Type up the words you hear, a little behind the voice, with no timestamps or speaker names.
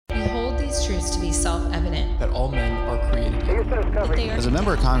We hold these truths to be self-evident. That all men are created equal. As a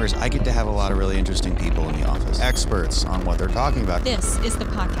member of Congress, I get to have a lot of really interesting people in the office. Experts on what they're talking about. This is the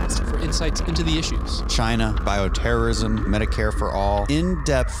podcast for insights into the issues. China, bioterrorism, Medicare for all.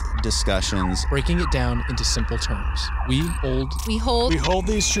 In-depth discussions. Breaking it down into simple terms. We hold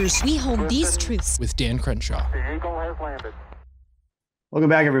these truths. We hold these truths. With Dan Crenshaw. The Eagle has landed. Welcome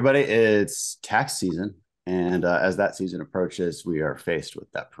back, everybody. It's tax season. And as that season approaches, we are faced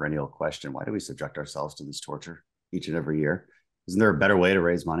with that perennial question. Why do we subject ourselves to this torture each and every year? Isn't there a better way to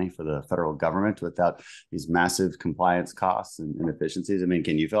raise money for the federal government without these massive compliance costs and inefficiencies? I mean,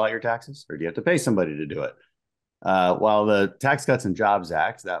 can you fill out your taxes, or do you have to pay somebody to do it? While the Tax Cuts and Jobs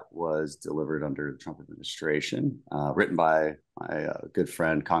Act that was delivered under the Trump administration, written by my good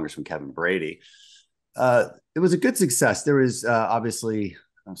friend, Congressman Kevin Brady, it was a good success. There was obviously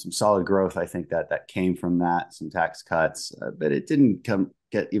some solid growth, I think, that came from that, some tax cuts, but it didn't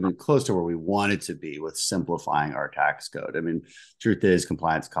get even close to where we wanted to be with simplifying our tax code. I mean, truth is,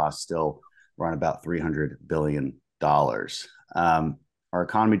 compliance costs still run about $300 billion. Our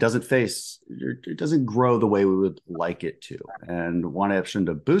economy doesn't grow the way we would like it to. And one option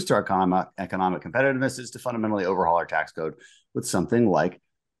to boost our economic competitiveness is to fundamentally overhaul our tax code with something like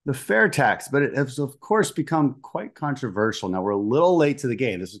the fair tax. But it has, of course, become quite controversial. Now, we're a little late to the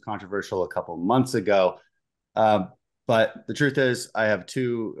game. This was controversial a couple months ago. But the truth is, I have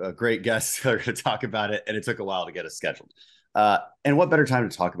two great guests that are going to talk about it, and it took a while to get us scheduled. And what better time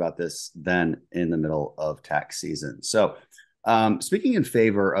to talk about this than in the middle of tax season? So speaking in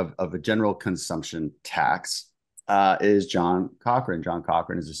favor of a general consumption tax is John Cochrane. John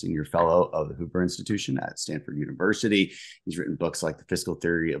Cochrane is a senior fellow of the Hoover Institution at Stanford University. He's written books like The Fiscal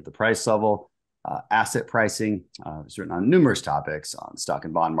Theory of the Price Level, Asset Pricing. He's written on numerous topics on stock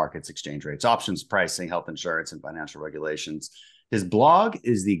and bond markets, exchange rates, options pricing, health insurance, and financial regulations. His blog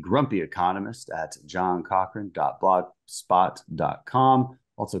is The Grumpy Economist at johncochran.blogspot.com.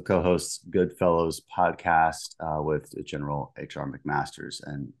 Also co-hosts Goodfellows podcast with General H.R. McMaster's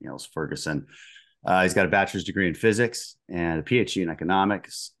and Niels Ferguson. He's got a bachelor's degree in physics and a PhD in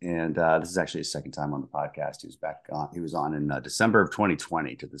economics. And this is actually his second time on the podcast. He was on in December of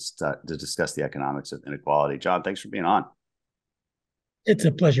 2020 to discuss the economics of inequality. John, thanks for being on. It's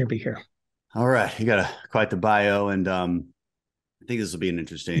a pleasure to be here. All right. You got quite the bio. And I think this will be an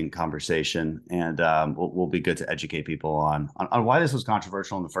interesting conversation. And we'll be good to educate people on why this was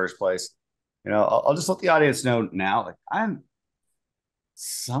controversial in the first place. I'll just let the audience know now, like, I'm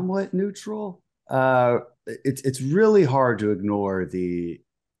somewhat neutral. It's really hard to ignore the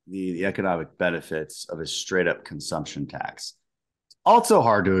economic benefits of a straight up consumption tax. It's also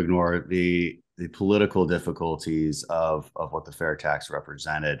hard to ignore the political difficulties of what the fair tax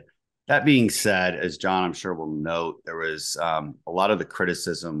represented. That being said, as John, I'm sure will note, there was a lot of the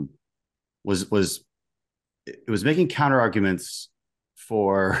criticism was making counter arguments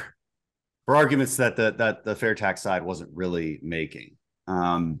for arguments that the fair tax side wasn't really making.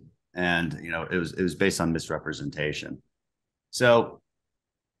 And it was based on misrepresentation. So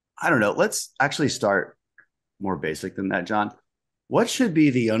I don't know. Let's actually start more basic than that, John. What should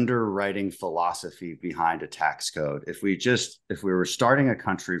be the underwriting philosophy behind a tax code? If we were starting a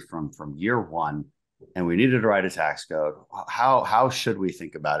country from year one and we needed to write a tax code, how should we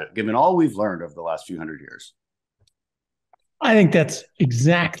think about it, given all we've learned over the last few hundred years? I think that's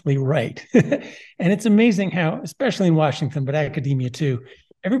exactly right. And it's amazing how, especially in Washington, but academia too,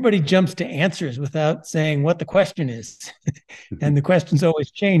 everybody jumps to answers without saying what the question is. And the questions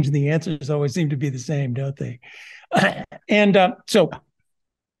always change and the answers always seem to be the same, don't they? So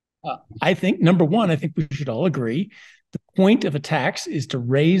I think, number one, I think we should all agree the point of a tax is to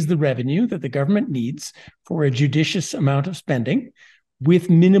raise the revenue that the government needs for a judicious amount of spending with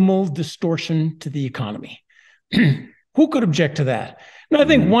minimal distortion to the economy. Who could object to that? Now, I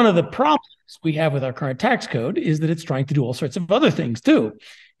think one of the problems we have with our current tax code is that it's trying to do all sorts of other things too.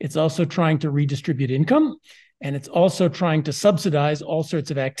 It's also trying to redistribute income, and it's also trying to subsidize all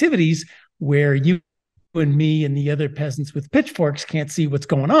sorts of activities where you and me and the other peasants with pitchforks can't see what's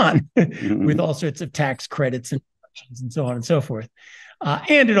going on with all sorts of tax credits and so on and so forth.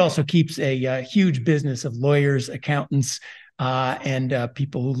 And it also keeps a huge business of lawyers, accountants, and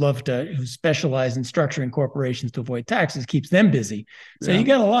people who specialize in structuring corporations to avoid taxes, keeps them busy. So you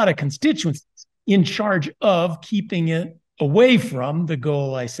got a lot of constituents in charge of keeping it away from the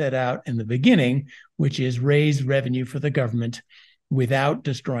goal I set out in the beginning, which is raise revenue for the government without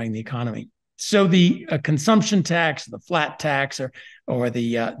destroying the economy. So the consumption tax, the flat tax, or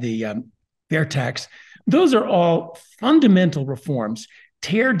the fair tax, those are all fundamental reforms.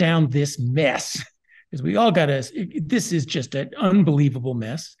 Tear down this mess because we all got to, this is just an unbelievable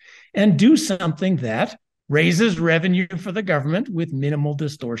mess, and do something that raises revenue for the government with minimal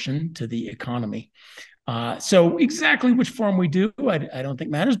distortion to the economy. So exactly which form we do, I don't think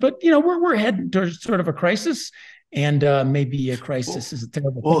matters, but we're heading towards sort of a crisis, and maybe a crisis is a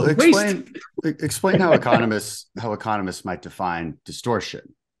terrible thing. Explain how economists might define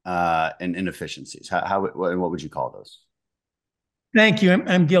distortion and inefficiencies. What would you call those? Thank you.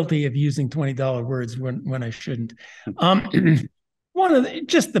 I'm guilty of using $20 words when I shouldn't.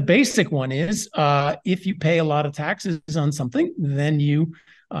 Just the basic one is if you pay a lot of taxes on something, then you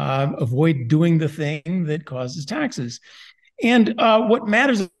avoid doing the thing that causes taxes. And what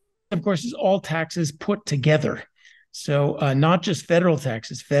matters, of course, is all taxes put together. So not just federal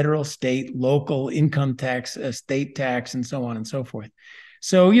taxes, federal, state, local, income tax, state tax, and so on and so forth.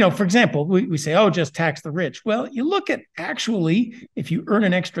 So, for example, we say, oh, just tax the rich. Well, you look at actually, if you earn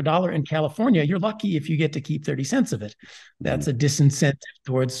an extra $1 in California, you're lucky if you get to keep 30 cents of it. That's a disincentive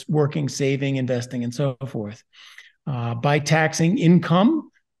towards working, saving, investing, and so forth. By taxing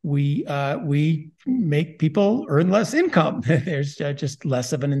income, we make people earn less income. There's just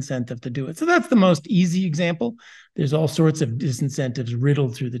less of an incentive to do it. So that's the most easy example. There's all sorts of disincentives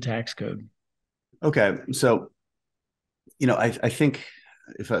riddled through the tax code. Okay. So, I think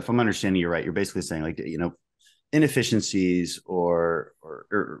if I'm understanding you right, you're basically saying inefficiencies or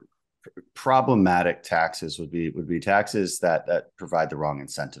problematic taxes would be taxes that provide the wrong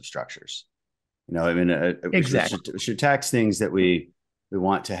incentive structures. Exactly. We should tax things that we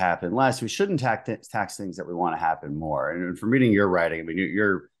want to happen less. We shouldn't tax things that we want to happen more. And from reading your writing,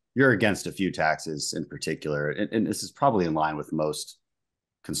 you're against a few taxes in particular, and this is probably in line with most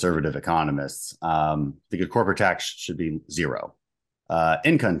conservative economists. I think a corporate tax should be zero.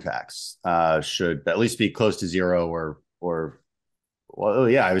 Income tax should at least be close to zero,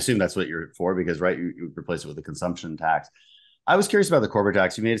 I assume that's what you're for, because you replace it with a consumption tax. I was curious about the corporate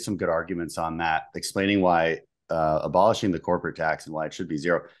tax. You made some good arguments on that, explaining why abolishing the corporate tax and why it should be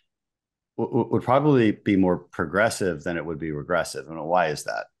zero would probably be more progressive than it would be regressive. Why is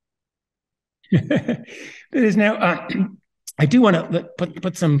that? It is now. I do want to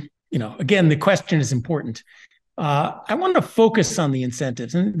put some, again, the question is important. I want to focus on the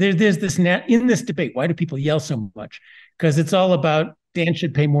incentives. And there's this in this debate. Why do people yell so much? Because it's all about Dan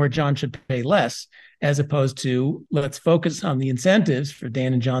should pay more, John should pay less, as opposed to let's focus on the incentives for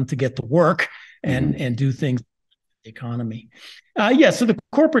Dan and John to get to work and do things for the economy. So the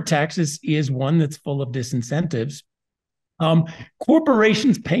corporate tax is one that's full of disincentives.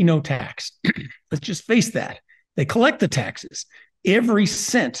 Corporations pay no tax. Let's just face that. They collect the taxes. Every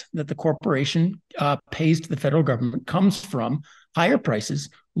cent that the corporation pays to the federal government comes from higher prices,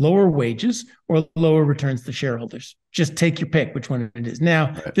 lower wages, or lower returns to shareholders. Just take your pick, which one it is.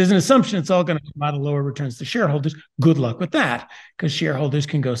 Now, there's an assumption it's all going to come out of lower returns to shareholders. Good luck with that, because shareholders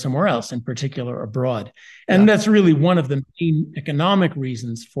can go somewhere else, in particular abroad. And that's really one of the main economic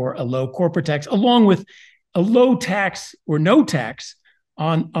reasons for a low corporate tax, along with a low tax or no tax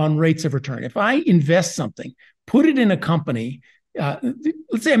on rates of return. If I invest something, put it in a company,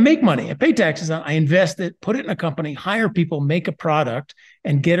 let's say I make money, I pay taxes on, I invest it, put it in a company, hire people, make a product,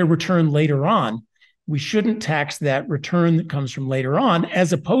 and get a return later on. We shouldn't tax that return that comes from later on,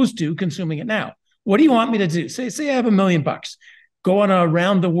 as opposed to consuming it now. What do you want me to do? Say I have $1 million, go on a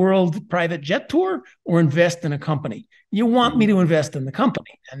round the world private jet tour, or invest in a company. You want me to invest in the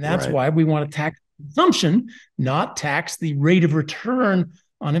company. And that's why we want to tax consumption, not tax the rate of return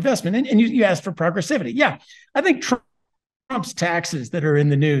on investment. And you asked for progressivity. Yeah, I think Trump's taxes that are in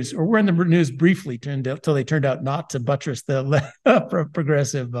the news, or were in the news briefly, till they turned out not to buttress the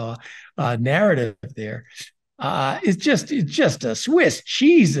progressive narrative there. It's just a Swiss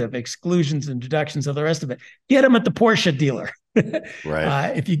cheese of exclusions and deductions of the rest of it. Get them at the Porsche dealer.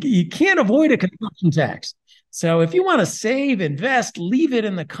 If you can't avoid a consumption tax. So if you want to save, invest, leave it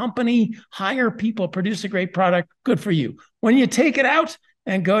in the company, hire people, produce a great product, good for you. When you take it out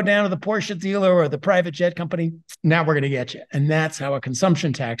and go down to the Porsche dealer or the private jet company, now we're going to get you. And that's how a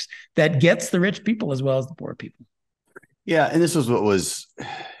consumption tax that gets the rich people as well as the poor people. Yeah. And this was what was,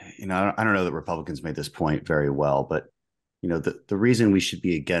 I don't know that Republicans made this point very well, but, the reason we should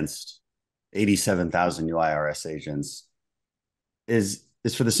be against 87,000 new IRS agents is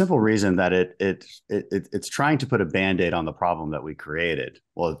for the simple reason that it's trying to put a Band-Aid on the problem that we created.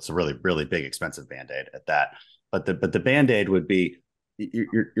 Well, it's a really, really big, expensive Band-Aid at that. But the Band-Aid would be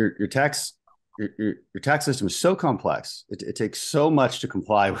your tax system is so complex. It takes so much to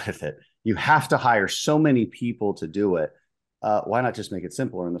comply with it. You have to hire so many people to do it. Why not just make it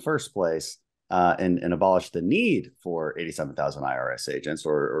simpler in the first place? and abolish the need for 87,000 IRS agents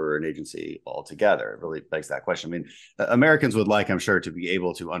or an agency altogether? It really begs that question. I mean, Americans would like, I'm sure, to be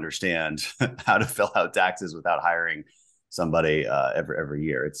able to understand how to fill out taxes without hiring somebody every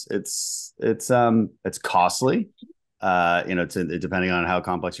year. It's costly. Depending on how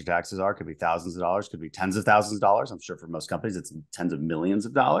complex your taxes are, could be thousands of dollars, could be tens of thousands of dollars. I'm sure for most companies, it's tens of millions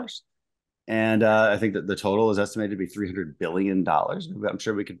of dollars. And I think that the total is estimated to be $300 billion. I'm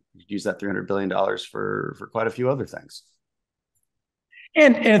sure we could use that $300 billion for quite a few other things.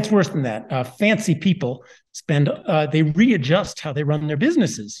 And it's worse than that. Fancy people they readjust how they run their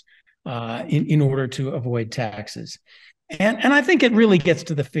businesses in order to avoid taxes. And I think it really gets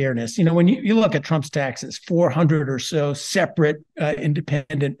to the fairness. When you look at Trump's taxes, 400 or so separate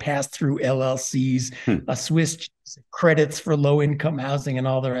independent pass-through LLCs, Swiss credits for low-income housing and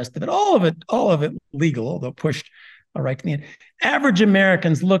all the rest of it, all of it legal, although pushed right to the end. Average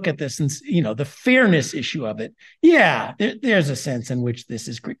Americans look at this and, the fairness issue of it. Yeah, there's a sense in which this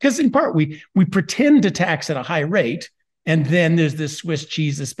is great. Because in part, we pretend to tax at a high rate, and then there's this Swiss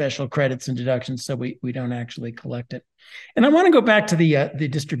cheese of special credits and deductions, so we don't actually collect it. And I want to go back to the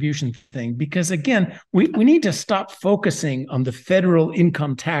distribution thing, because, again, we need to stop focusing on the federal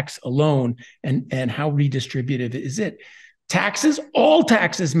income tax alone and how redistributive is it. Taxes, all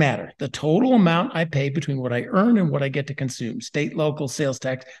taxes matter. The total amount I pay between what I earn and what I get to consume, state, local, sales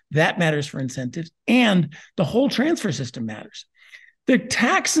tax, that matters for incentives, and the whole transfer system matters. The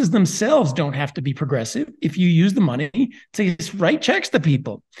taxes themselves don't have to be progressive if you use the money to just write checks to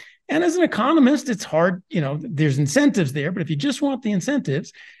people. And as an economist, it's hard, there's incentives there, but if you just want the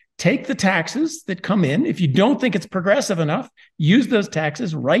incentives, take the taxes that come in. If you don't think it's progressive enough, use those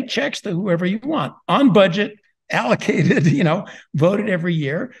taxes, write checks to whoever you want on budget, allocated, voted every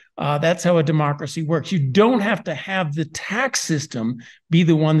year. That's how a democracy works. You don't have to have the tax system be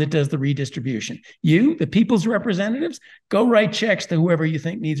the one that does the redistribution. You, the people's representatives, go write checks to whoever you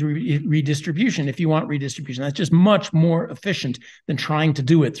think needs redistribution if you want redistribution. That's just much more efficient than trying to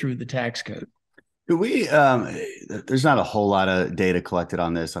do it through the tax code. There's not a whole lot of data collected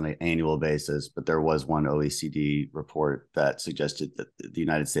on this on an annual basis, but there was one OECD report that suggested that the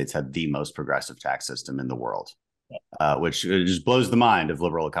United States had the most progressive tax system in the world, which just blows the mind of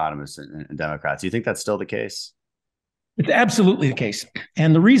liberal economists and Democrats. Do you think that's still the case? It's absolutely the case.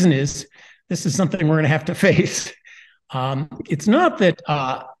 And the reason is, this is something we're going to have to face. It's not that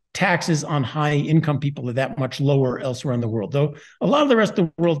taxes on high income people are that much lower elsewhere in the world, though a lot of the rest of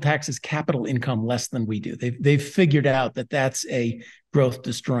the world taxes capital income less than we do. They've figured out that that's a growth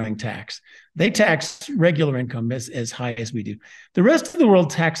destroying tax. They tax regular income as high as we do. The rest of the world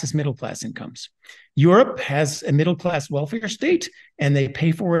taxes middle class incomes. Europe has a middle class welfare state, and they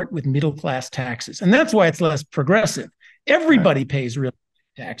pay for it with middle class taxes. And that's why it's less progressive. Everybody pays real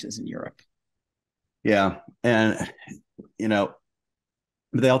taxes in Europe. Yeah. And,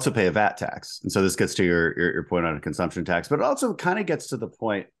 but they also pay a VAT tax. And so this gets to your point on a consumption tax, but it also kind of gets to the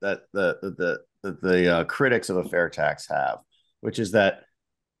point that the critics of a fair tax have, which is that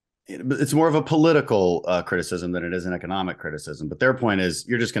it's more of a political criticism than it is an economic criticism. But their point is,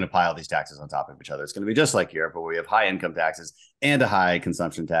 you're just going to pile these taxes on top of each other. It's going to be just like Europe, where we have high income taxes and a high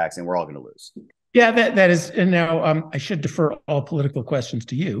consumption tax, and we're all going to lose. Yeah, that is. And now I should defer all political questions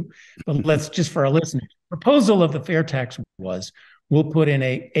to you, but let's just, for our listeners, proposal of the fair tax was, we'll put in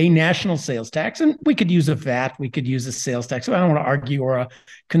a national sales tax, and we could use a VAT, we could use a sales tax. So I don't want to argue, or a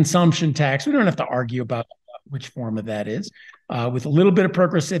consumption tax. We don't have to argue about which form of that is, with a little bit of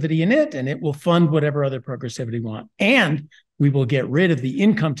progressivity in it, and it will fund whatever other progressivity we want. And we will get rid of the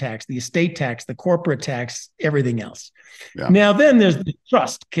income tax, the estate tax, the corporate tax, everything else. Yeah. Now, then there's the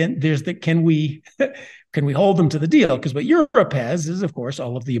trust. Can we hold them to the deal? Because what Europe has is, of course,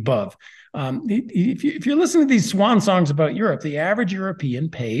 all of the above. If you're listening to these swan songs about Europe, the average European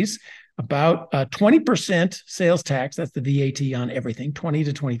pays about 20% sales tax. That's the VAT on everything, 20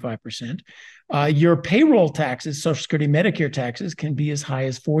 to 25%. Your payroll taxes, Social Security, Medicare taxes can be as high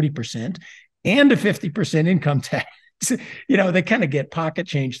as 40%, and a 50% income tax. They kind of get pocket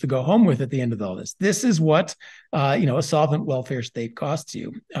change to go home with at the end of all this. This is what, a solvent welfare state costs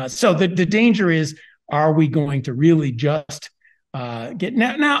you. So the danger is, are we going to really just get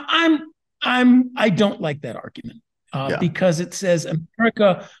now? I don't like that argument because it says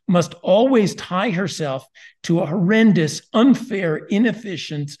America must always tie herself to a horrendous, unfair,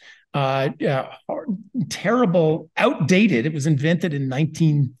 inefficient, terrible, outdated, it was invented in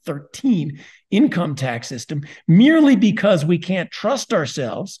 1913, income tax system, merely because we can't trust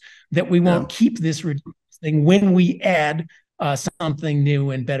ourselves that we won't keep this thing when we add something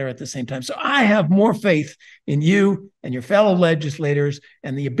new and better at the same time. So I have more faith in you and your fellow legislators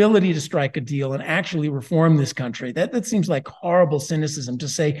and the ability to strike a deal and actually reform this country. That seems like horrible cynicism to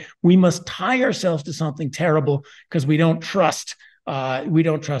say we must tie ourselves to something terrible because we don't trust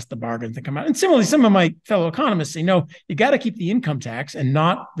the bargain to come out. And similarly, some of my fellow economists say, no, you got to keep the income tax and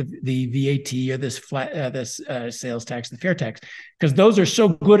not the VAT or this sales tax, the fair tax, because those are so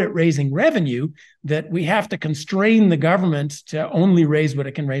good at raising revenue that we have to constrain the government to only raise what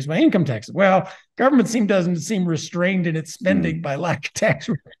it can raise by income taxes. Well, government doesn't seem restrained in its spending by lack of tax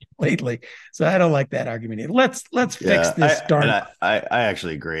revenue lately. So I don't like that argument. Let's fix this. I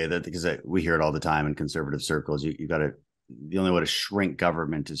actually agree that because we hear it all the time in conservative circles. You got to. The only way to shrink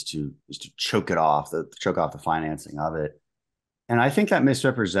government is to choke it off, choke off the financing of it. And I think that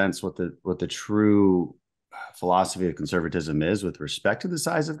misrepresents what the true philosophy of conservatism is with respect to the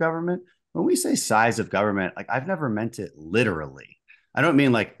size of government. When we say size of government, like I've never meant it literally. I don't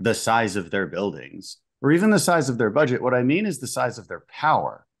mean like the size of their buildings or even the size of their budget. What I mean is the size of their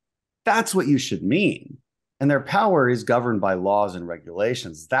power. That's what you should mean. And their power is governed by laws and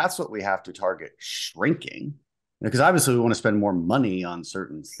regulations. That's what we have to target shrinking. Because obviously we want to spend more money on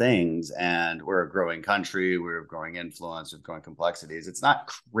certain things, and we're a growing country, we're a growing influence, we're growing complexities. It's not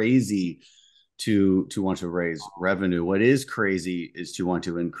crazy to want to raise revenue. What is crazy is to want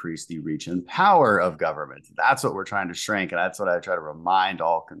to increase the reach and power of government. That's what we're trying to shrink, and that's what I try to remind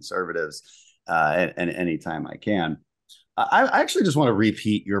all conservatives at any time I can. I actually just want to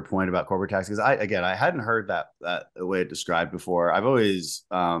repeat your point about corporate tax because I hadn't heard that the way it described before. I've always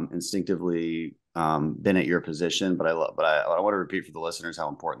instinctively been at your position, but I want to repeat for the listeners how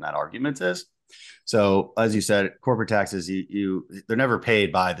important that argument is. So, as you said, corporate taxes they're never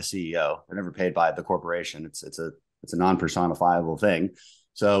paid by the CEO. They're never paid by the corporation. It's a non-personifiable thing.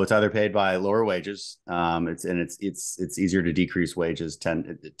 So it's either paid by lower wages. It's easier to decrease wages.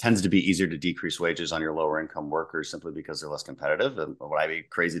 It tends to be easier to decrease wages on your lower income workers simply because they're less competitive. And would I be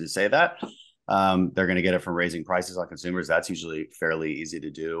crazy to say that? They're going to get it from raising prices on consumers. That's usually fairly easy to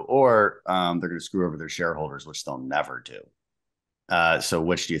do. Or they're going to screw over their shareholders, which they'll never do. So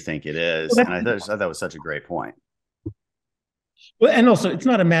which do you think it is? And I thought that was such a great point. Well, and also it's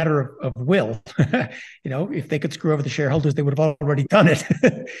not a matter of will. If they could screw over the shareholders, they would have already done it.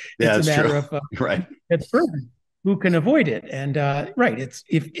 It's a matter of right. It's proven who can avoid it. And it's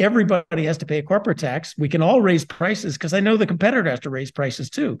if everybody has to pay a corporate tax, we can all raise prices because I know the competitor has to raise prices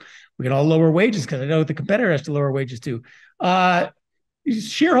too. We can all lower wages because I know the competitor has to lower wages too.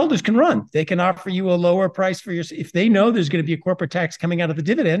 Shareholders can run. They can offer you a lower price for if they know there's going to be a corporate tax coming out of the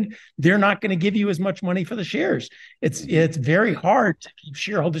dividend, they're not going to give you as much money for the shares. It's very hard to keep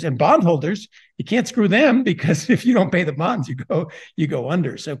shareholders and bondholders. You can't screw them because if you don't pay the bonds, you go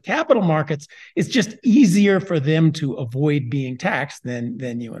under. So capital markets, it's just easier for them to avoid being taxed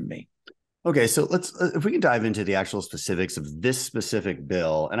than you and me. Okay, so let's if we can dive into the actual specifics of this specific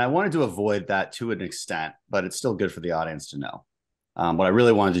bill, and I wanted to avoid that to an extent, but it's still good for the audience to know. What I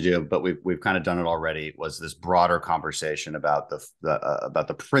really wanted to do, but we've kind of done it already, was this broader conversation about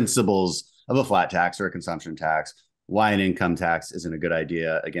the principles of a flat tax or a consumption tax, why an income tax isn't a good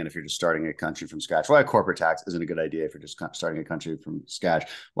idea, again, if you're just starting a country from scratch, why a corporate tax isn't a good idea if you're just starting a country from scratch,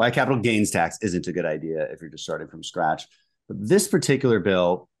 why a capital gains tax isn't a good idea if you're just starting from scratch. But this particular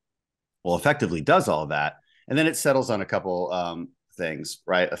bill, effectively does all of that, and then it settles on a couple things,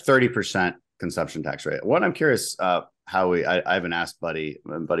 right? A 30% consumption tax rate. What I'm curious how I haven't asked Buddy.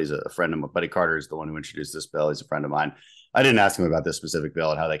 Buddy's a friend of mine. Buddy Carter is the one who introduced this bill. He's a friend of mine. I didn't ask him about this specific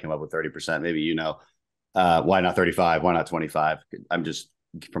bill and how they came up with 30%. Maybe why not 35? Why not 25? I'm just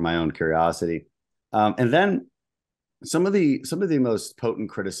from my own curiosity. And then some of the most potent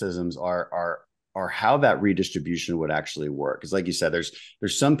criticisms are how that redistribution would actually work. Because like you said, there's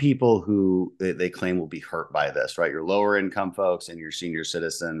some people who they claim will be hurt by this, right? Your lower income folks and your senior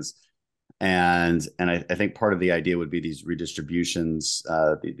citizens. And I think part of the idea would be these redistributions,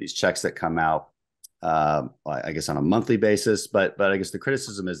 these checks that come out, I guess on a monthly basis. But I guess the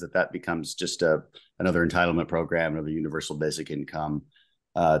criticism is that becomes just another entitlement program, another universal basic income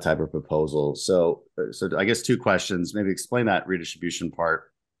type of proposal. So I guess two questions. Maybe explain that redistribution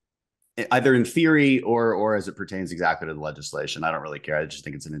part, either in theory or as it pertains exactly to the legislation. I don't really care. I just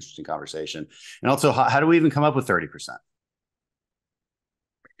think it's an interesting conversation. And also, how do we even come up with 30%?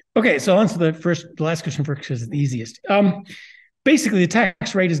 Okay, so I'll answer the last question first because it's the easiest. Basically, the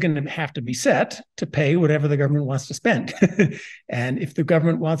tax rate is going to have to be set to pay whatever the government wants to spend. And if the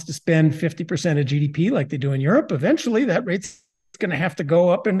government wants to spend 50% of GDP like they do in Europe, eventually that rate's going to have to go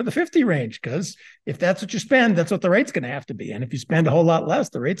up into the 50 range, because if that's what you spend, that's what the rate's going to have to be. And if you spend a whole lot less,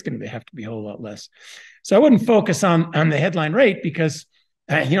 the rate's going to have to be a whole lot less. So I wouldn't focus on the headline rate, because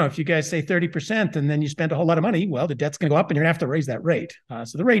if you guys say 30% and then you spend a whole lot of money, well, the debt's going to go up and you're going to have to raise that rate.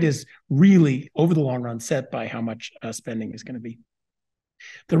 So the rate is really, over the long run, set by how much spending is going to be.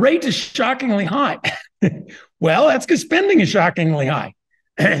 The rate is shockingly high. Well, that's because spending is shockingly high.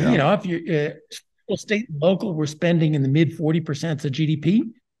 Yeah. If you're state and local, we're spending in the mid 40% of GDP.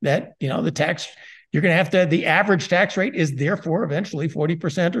 That, the tax, you're going to have to, the average tax rate is therefore eventually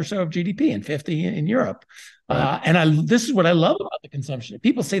 40% or so of GDP, and 50 in Europe. And this is what I love about the consumption.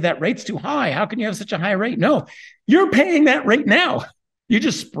 People say that rate's too high. How can you have such a high rate? No, you're paying that rate now. You're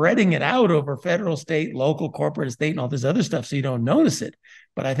just spreading it out over federal, state, local, corporate, estate, and all this other stuff, so you don't notice it.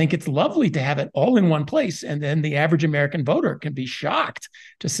 But I think it's lovely to have it all in one place. And then the average American voter can be shocked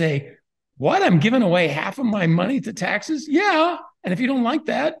to say, what, I'm giving away half of my money to taxes? Yeah. And if you don't like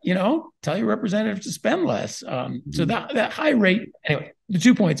that, tell your representative to spend less. So that high rate, anyway, the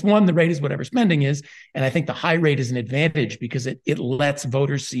 2 points. One, the rate is whatever spending is. And I think the high rate is an advantage because it lets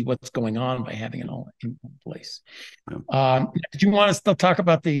voters see what's going on by having it all in one place. Did you want to still talk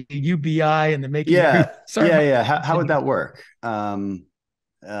about the UBI and the making? Yeah. How would that work? The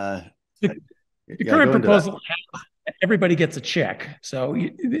current proposal, everybody gets a check. So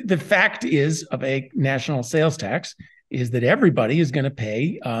the fact is of a national sales tax is that everybody is going to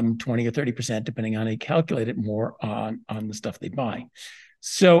pay 20 or 30%, depending on how you calculate it, more on the stuff they buy.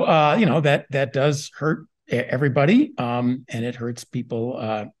 So, that does hurt everybody, and it hurts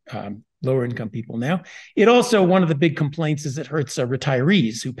people, lower income people now. It also, one of the big complaints is it hurts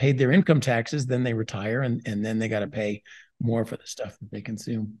retirees who paid their income taxes, then they retire, and then they got to pay more for the stuff that they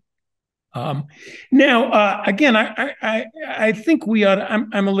consume. Again, I think we ought to,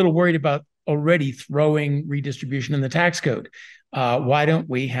 I'm a little worried about already throwing redistribution in the tax code. Why don't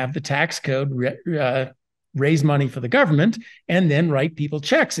we have the tax code raise money for the government and then write people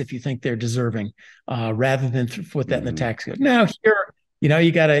checks if you think they're deserving, rather than put that in the tax code? Now here,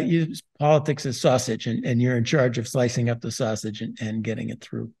 you got to use politics as sausage, and you're in charge of slicing up the sausage and getting it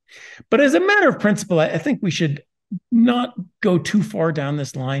through. But as a matter of principle, I think we should not go too far down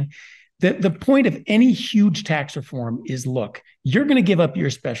this line. The point of any huge tax reform is, look, you're going to give up your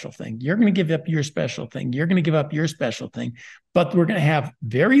special thing. You're going to give up your special thing. You're going to give up your special thing. But we're going to have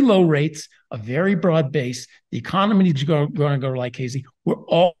very low rates, a very broad base. The economy is going to go like crazy. We're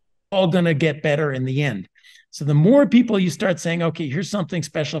all going to get better in the end. So the more people you start saying, okay, here's something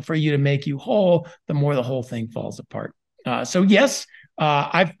special for you to make you whole, the more the whole thing falls apart. So yes,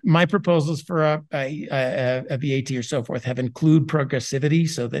 my proposals for a VAT or so forth have include progressivity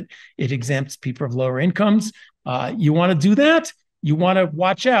so that it exempts people of lower incomes. You want to do that? You want to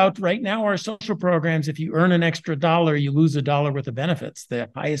watch out. Right now, our social programs, if you earn an extra dollar, you lose $1 worth of benefits. The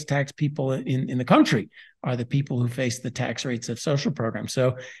highest tax people in the country are the people who face the tax rates of social programs.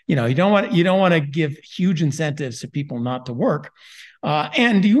 So, you don't want to give huge incentives to people not to work.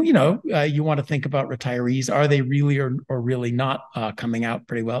 And you want to think about retirees. Are they really or really not coming out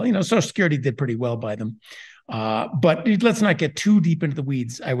pretty well? Social Security did pretty well by them. But let's not get too deep into the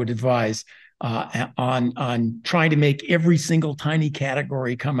weeds, I would advise, on trying to make every single tiny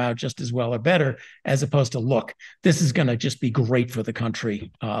category come out just as well or better, as opposed to, look, this is going to just be great for the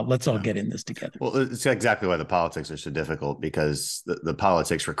country. Let's all get in this together. Well, it's exactly why the politics are so difficult, because the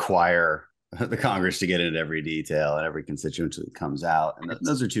politics require the Congress to get into every detail and every constituency that comes out. And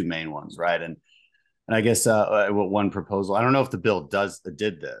those are two main ones, right? And I guess one proposal, I don't know if the bill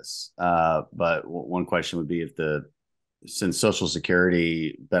did this, but one question would be since Social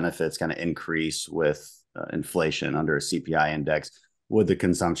Security benefits kind of increase with inflation under a CPI index, would the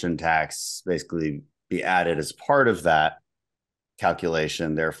consumption tax basically be added as part of that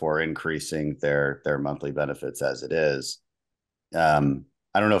calculation, therefore increasing their monthly benefits as it is?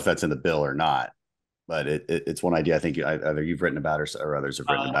 I don't know if that's in the bill or not, but it's one idea I think either you've written about or others have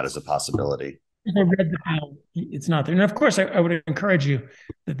written about as a possibility. I read the bill. It's not there. And of course, I would encourage you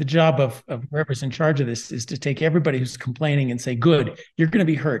that the job of whoever's in charge of this is to take everybody who's complaining and say, good, you're going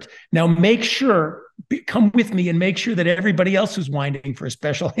to be hurt. Now make sure, come with me and make sure that everybody else who's whining for a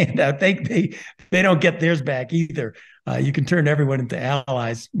special handout, they don't get theirs back either. You can turn everyone into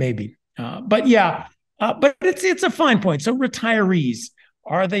allies, maybe. But it's a fine point. So retirees,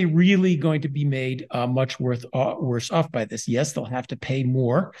 are they really going to be made much worse off by this? Yes, they'll have to pay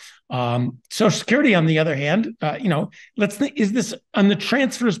more. Social Security, on the other hand, let's think, is this on the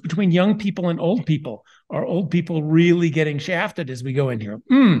transfers between young people and old people? Are old people really getting shafted as we go in here?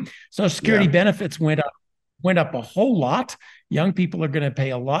 Social Security benefits went up went up a whole lot. Young people are going to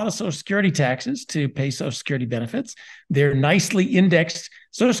pay a lot of Social Security taxes to pay Social Security benefits. They're nicely indexed.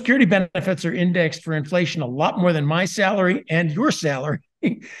 Social Security benefits are indexed for inflation a lot more than my salary and your salary.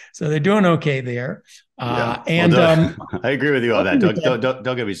 So they're doing okay there. Yeah. And Doug, I agree with you on that.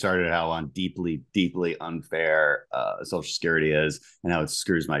 Don't get me started on how deeply, deeply unfair Social Security is and how it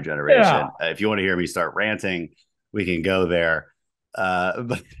screws my generation. Yeah. If you want to hear me start ranting, we can go there.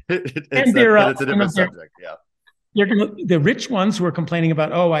 But it's a different subject. Yeah. The rich ones who are complaining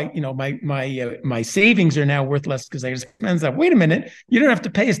about, my savings are now worth less because I spend that. Wait a minute, you don't have to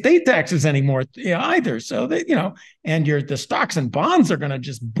pay estate taxes anymore either. So and the stocks and bonds are going to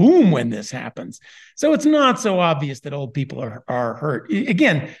just boom when this happens. So it's not so obvious that old people are hurt.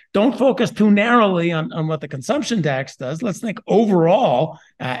 Again, don't focus too narrowly on what the consumption tax does. Let's think overall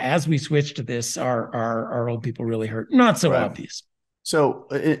as we switch to this, are old people really hurt? Not so obvious. So,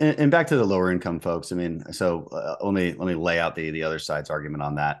 and back to the lower income folks. I mean, let me lay out the other side's argument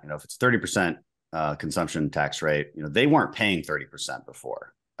on that. If it's 30% consumption tax rate, they weren't paying 30%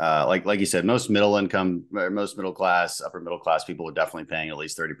 before. Like you said, most middle class, upper middle class people are definitely paying at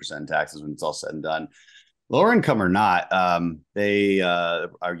least 30% in taxes when it's all said and done. Lower income or not, they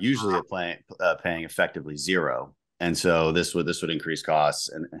are usually paying effectively zero, and so this would increase costs,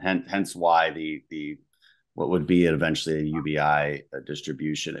 and hence why the what would be eventually a UBI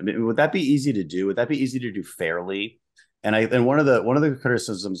distribution. I mean, would that be easy to do? Would that be easy to do fairly? And one of the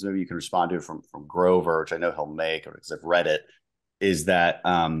criticisms maybe you can respond to from Grover, which I know he'll make, or because I've read it, is that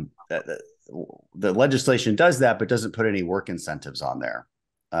that the legislation does that, but doesn't put any work incentives on there.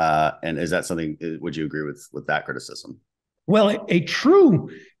 And is that something? Would you agree with that criticism? Well, a true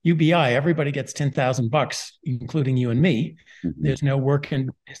UBI, everybody gets $10,000, including you and me. Mm-hmm. There's no work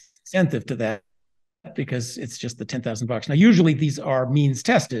incentive to that, because it's just the $10,000. Now, usually these are means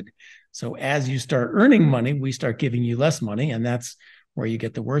tested. So as you start earning money, we start giving you less money, and that's where you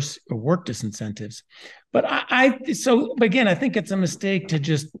get the worst work disincentives. But again, I think it's a mistake to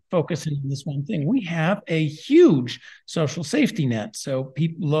just focus on this one thing. We have a huge social safety net. So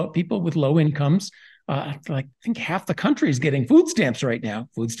people with low incomes, I think half the country is getting food stamps right now.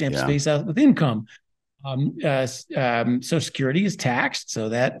 Food stamps phase out with income. Social Security is taxed, so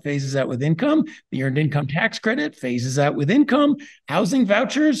that phases out with income. The earned income tax credit phases out with income. Housing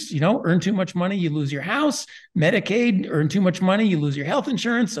vouchers, earn too much money, you lose your house. Medicaid, earn too much money, you lose your health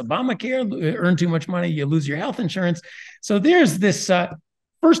insurance. Obamacare, earn too much money, you lose your health insurance. So there's this.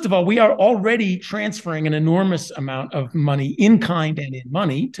 First of all, we are already transferring an enormous amount of money in kind and in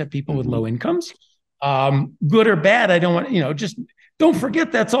money to people with low incomes. Good or bad, I don't want, just don't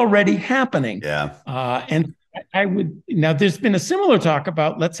forget that's already happening. Yeah. And I would, now there's been a similar talk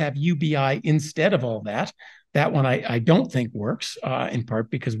about let's have UBI instead of all that. That one I don't think works, in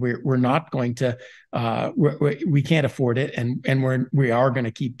part because we're not going to, we can't afford it, and we are going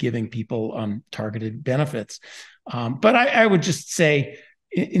to keep giving people targeted benefits. But I would just say,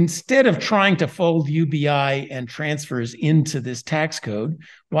 instead of trying to fold UBI and transfers into this tax code,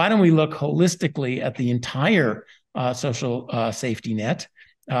 why don't we look holistically at the entire social safety net,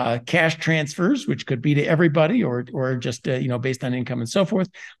 cash transfers, which could be to everybody or just based on income and so forth.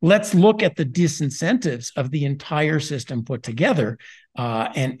 Let's look at the disincentives of the entire system put together,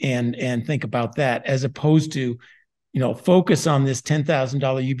 and think about that, as opposed to focus on this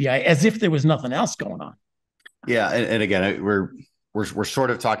 $10,000 UBI as if there was nothing else going on. Yeah, and again, we're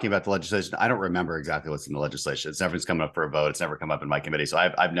sort of talking about the legislation. I don't remember exactly what's in the legislation. It's never come up for a vote. It's never come up in my committee, so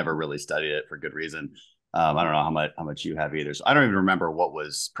I've never really studied it for good reason. I don't know how much you have either. So I don't even remember what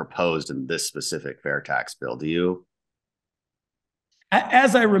was proposed in this specific fair tax bill. Do you?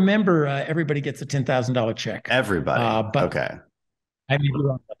 As I remember, everybody gets a $10,000 check. Everybody. But okay. I may be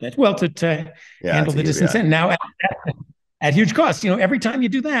wrong about that. Well, to handle the disincentive now at huge cost. Every time you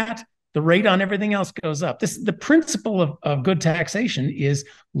do that, the rate on everything else goes up. The principle of good taxation is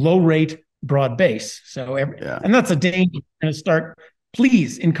low rate, broad base. So and that's a danger. Going to start,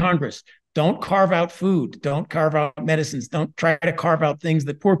 please, in Congress. Don't carve out food. Don't carve out medicines. Don't try to carve out things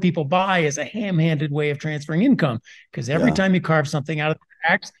that poor people buy as a ham-handed way of transferring income. Because every time you carve something out of the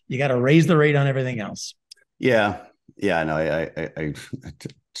tax, you got to raise the rate on everything else. Yeah. No, I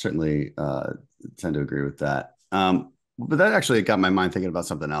certainly tend to agree with that. But that actually got my mind thinking about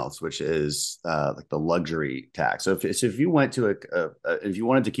something else, which is like the luxury tax. So if you went to if you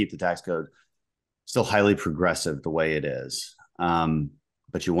wanted to keep the tax code still highly progressive the way it is,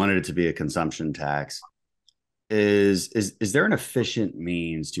 but you wanted it to be a consumption tax, is there an efficient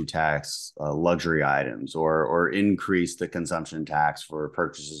means to tax luxury items or increase the consumption tax for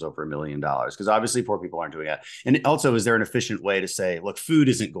purchases over $1 million? Because obviously poor people aren't doing that. And also, is there an efficient way to say, look, food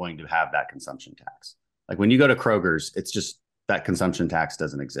isn't going to have that consumption tax? Like when you go to Kroger's, it's just that consumption tax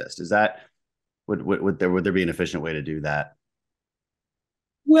doesn't exist. Is that would there be an efficient way to do that?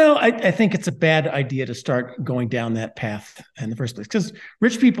 Well, I think it's a bad idea to start going down that path in the first place because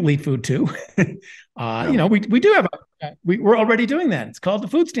rich people eat food too. We do have we're already doing that. It's called the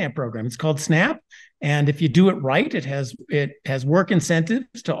food stamp program. It's called SNAP, and if you do it right, it has work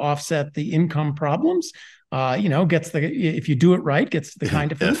incentives to offset the income problems. If you do it right, gets the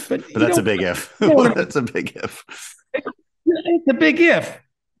kind of food. But that's a big if. That's a big if. It's a big if.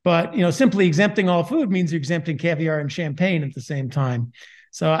 But simply exempting all food means you're exempting caviar and champagne at the same time.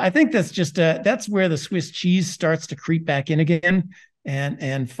 So I think that's just that's where the Swiss cheese starts to creep back in again,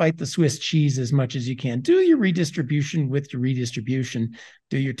 and fight the Swiss cheese as much as you can. Do your redistribution with your redistribution.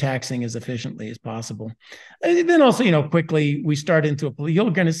 Do your taxing as efficiently as possible. And then also, quickly we start into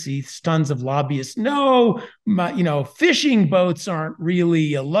you're going to see tons of lobbyists. No, fishing boats aren't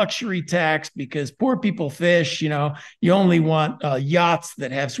really a luxury tax because poor people fish. You only want yachts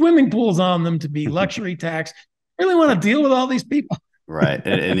that have swimming pools on them to be luxury tax. Really want to deal with all these people. Right.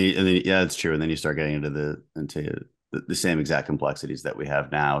 And yeah, it's true. And then you start getting into the same exact complexities that we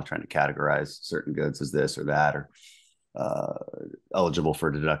have now, trying to categorize certain goods as this or that, or eligible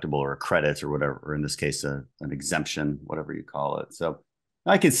for deductible or a credit or whatever, or in this case, an exemption, whatever you call it. So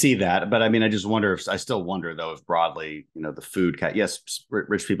I could see that. But I mean, I still wonder though, if broadly, the food, yes,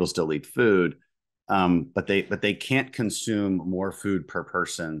 rich people still eat food, but they can't consume more food per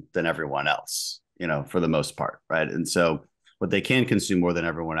person than everyone else, for the most part. Right. And so what they can consume more than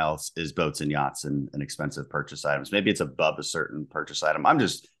everyone else is boats and yachts and expensive purchase items. Maybe it's above a certain purchase item. I'm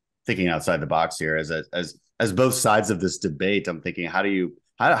just thinking outside the box here as both sides of this debate. I'm thinking,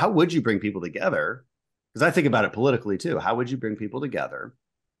 how would you bring people together? Because I think about it politically too. How would you bring people together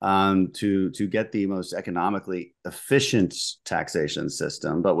to get the most economically efficient taxation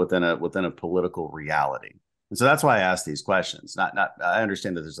system, but within a political reality? And so that's why I ask these questions. I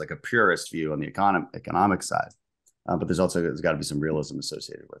understand that there's like a purist view on the economic side. But there's got to be some realism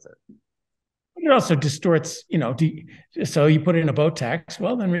associated with it. It also distorts, so you put in a boat tax.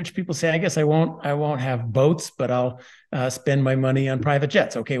 Well, then rich people say, I guess I won't have boats, but I'll spend my money on private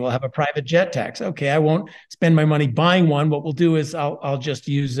jets. Okay, we'll have a private jet tax. Okay, I won't spend my money buying one. What we'll do is I'll just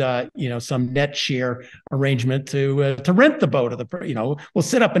use some net share arrangement to rent the boat, we'll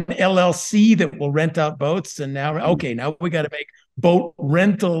set up an LLC that will rent out boats. And now we got to make boat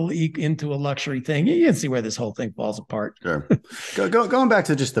rental into a luxury thing. You can see where this whole thing falls apart. Sure. Going back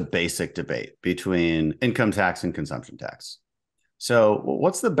to just the basic debate between income tax and consumption tax. So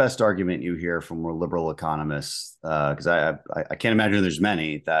what's the best argument you hear from more liberal economists? Because I can't imagine there's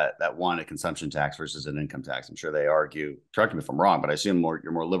many that want a consumption tax versus an income tax. I'm sure they argue, correct me if I'm wrong, but I assume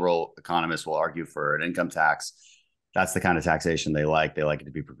your more liberal economists will argue for an income tax. That's the kind of taxation they like. They like it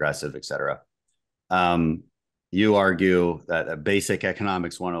to be progressive, et cetera. You argue that a basic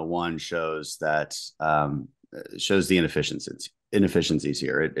economics 101 shows the inefficiencies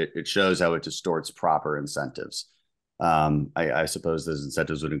here. It shows how it distorts proper incentives. I suppose those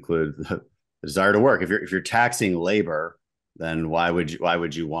incentives would include the desire to work. If you're taxing labor, then why would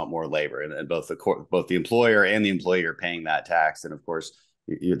you want more labor? And both the employer and the employee are paying that tax, and of course,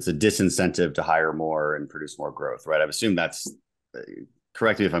 it's a disincentive to hire more and produce more growth, right? I assume that's.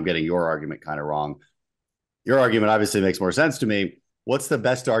 Correct me if I'm getting your argument kind of wrong. Your argument obviously makes more sense to me. What's the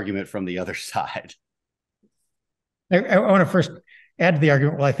best argument from the other side? I want to first add to the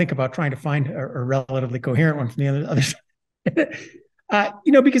argument while I think about trying to find a relatively coherent one from the other side.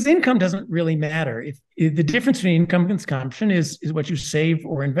 Because income doesn't really matter. If the difference between income and consumption is what you save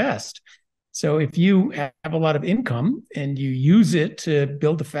or invest. So if you have a lot of income and you use it to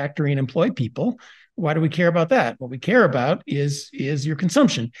build a factory and employ people, why do we care about that? What we care about is your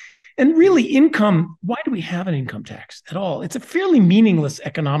consumption. And really, income, why do we have an income tax at all? It's a fairly meaningless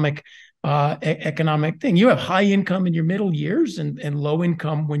economic thing. You have high income in your middle years and low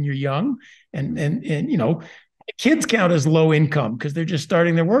income when you're young. And kids count as low income because they're just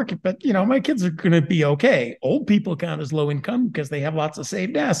starting their work. But, my kids are going to be okay. Old people count as low income because they have lots of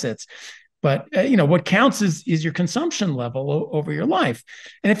saved assets. But, what counts is your consumption level over your life.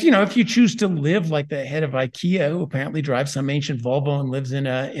 And if you choose to live like the head of IKEA, who apparently drives some ancient Volvo and lives in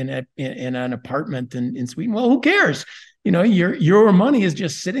an apartment in Sweden, well, who cares? Your money is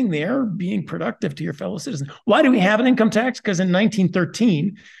just sitting there being productive to your fellow citizens. Why do we have an income tax? Because in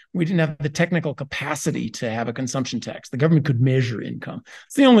 1913, we didn't have the technical capacity to have a consumption tax. The government could measure income.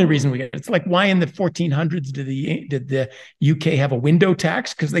 It's the only reason we get it. It's like, why in the 1400s did the UK have a window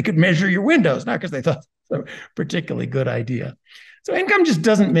tax? Because they could measure your windows, not because they thought it was a particularly good idea. So income just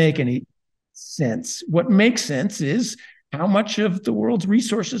doesn't make any sense. What makes sense is how much of the world's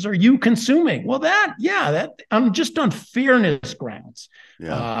resources are you consuming? Well, that just on fairness grounds,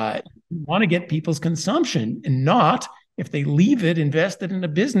 want to get people's consumption, and not, if they leave it invested in a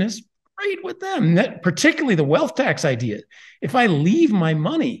business, great with them. That, particularly the wealth tax idea. If I leave my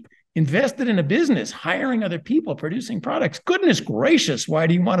money invested in a business, hiring other people, producing products, goodness gracious, why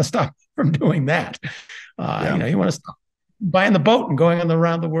do you want to stop from doing that? You want to stop buying the boat and going on the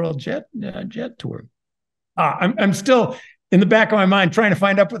around the world jet tour. I'm still in the back of my mind trying to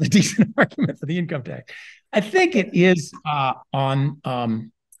find up with a decent argument for the income tax. I think it is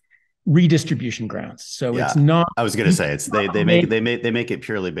on redistribution grounds. So it's not. I was going to say they make it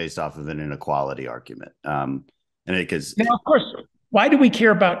purely based off of an inequality argument. And because now, of course, why do we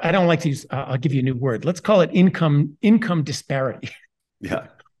care about? I don't like to use. I'll give you a new word. Let's call it income disparity. Yeah.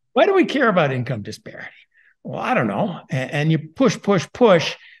 Why do we care about income disparity? Well, I don't know. And you push.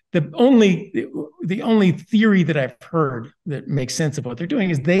 The only theory that I've heard that makes sense of what they're doing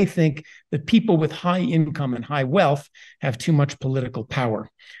is they think that people with high income and high wealth have too much political power.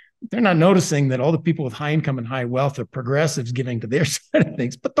 They're not noticing that all the people with high income and high wealth are progressives giving to their side of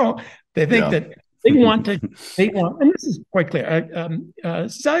things, but they think that they want, and this is quite clear.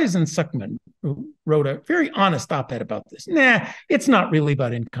 Zayas Suckman, who wrote a very honest op-ed about this. It's not really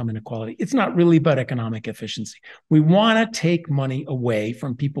about income inequality. It's not really about economic efficiency. We want to take money away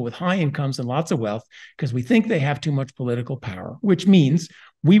from people with high incomes and lots of wealth because we think they have too much political power, which means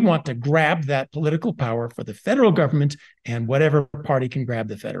we want to grab that political power for the federal government and whatever party can grab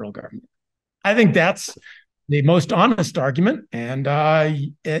the federal government. I think that's the most honest argument. And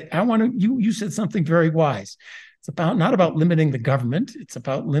you said something very wise. It's not about limiting the government. It's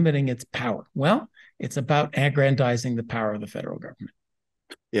about limiting its power. Well, it's about aggrandizing the power of the federal government.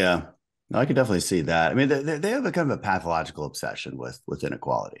 Yeah, no, I can definitely see that. I mean, they have a kind of a pathological obsession with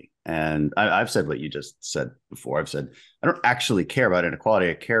inequality. And I've said what you just said before. I've said, I don't actually care about inequality.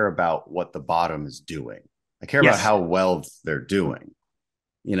 I care about what the bottom is doing. I care about how well they're doing,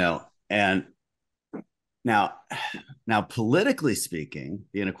 and now, politically speaking,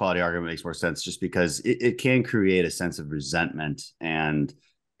 the inequality argument makes more sense just because it can create a sense of resentment. And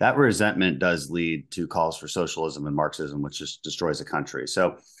that resentment does lead to calls for socialism and Marxism, which just destroys a country.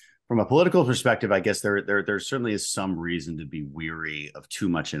 So from a political perspective, I guess there certainly is some reason to be weary of too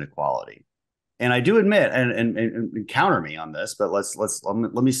much inequality. And I do admit, and counter me on this, but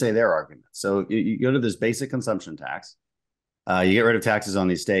let me say their argument. So you go to this basic consumption tax. You get rid of taxes on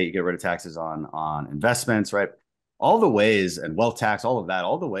the estate, you get rid of taxes on investments, right? All the ways, and wealth tax, all of that,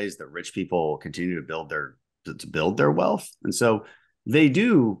 all the ways that rich people continue to build their wealth. And so they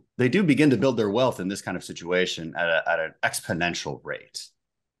do begin to build their wealth in this kind of situation at an exponential rate.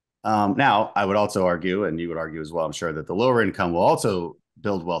 Now, I would also argue, and you would argue as well, I'm sure, that the lower income will also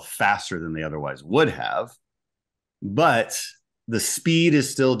build wealth faster than they otherwise would have. But the speed is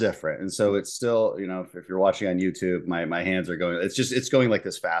still different. And so it's still, if you're watching on YouTube, my hands are going, it's going like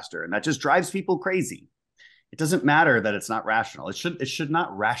this faster. And that just drives people crazy. It doesn't matter that it's not rational. It should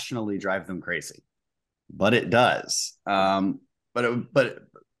not rationally drive them crazy, but it does. But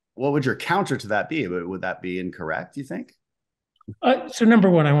what would your counter to that be? Would that be incorrect, you think? So number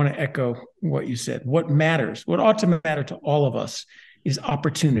one, I want to echo what you said. What ought to matter to all of us is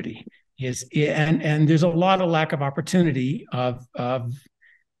opportunity. And there's a lot of lack of opportunity of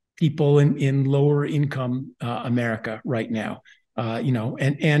people in lower income America right now.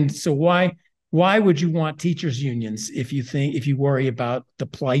 And so why would you want teachers unions if you worry about the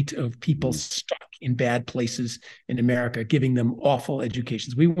plight of people stuck in bad places in America, giving them awful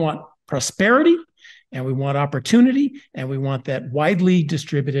educations? We want prosperity, and we want opportunity, and we want that widely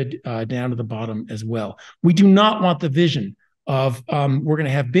distributed down to the bottom as well. We do not want the vision of we're going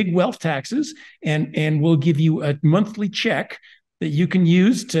to have big wealth taxes and we'll give you a monthly check that you can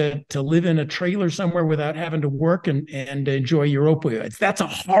use to live in a trailer somewhere without having to work and enjoy your opioids. That's a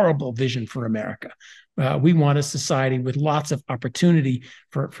horrible vision for America. We want a society with lots of opportunity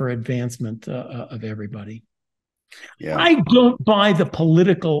for advancement of everybody. Yeah. I don't buy the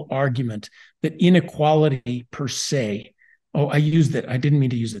political argument that inequality per se, I used it, I didn't mean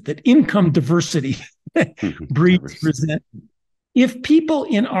to use it, that income diversity breeds resentment. If people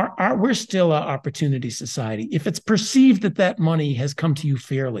in we're still an opportunity society. If it's perceived that money has come to you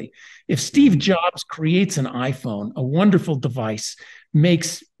fairly, if Steve Jobs creates an iPhone, a wonderful device,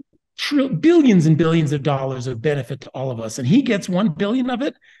 makes billions and billions of dollars of benefit to all of us, and he gets 1 billion of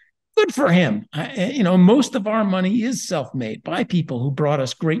it, good for him. Most of our money is self-made by people who brought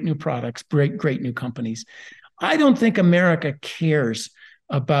us great new products, great new companies. I don't think America cares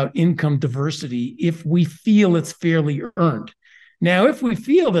about income diversity if we feel it's fairly earned. Now, if we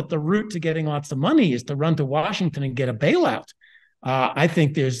feel that the route to getting lots of money is to run to Washington and get a bailout, I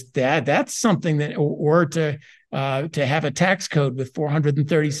think there's that. That's something that, or to have a tax code with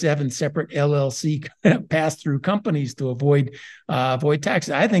 437 separate LLC pass-through companies to avoid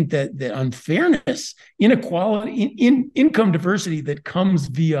taxes. I think that the unfairness, inequality, income diversity that comes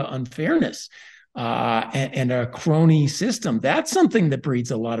via unfairness and a crony system, that's something that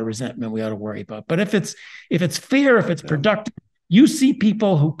breeds a lot of resentment we ought to worry about. But if it's fair, if it's productive, you see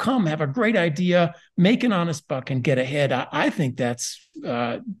people who come, have a great idea, make an honest buck, and get ahead. I think that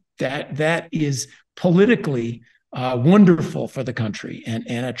is politically wonderful for the country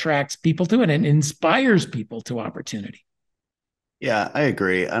and attracts people to it and inspires people to opportunity. Yeah, I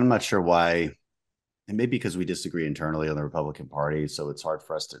agree. I'm not sure why, and maybe because we disagree internally on the Republican Party, so it's hard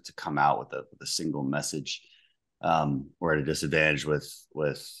for us to come out with a single message. We're at a disadvantage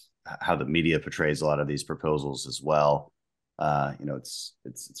with how the media portrays a lot of these proposals as well.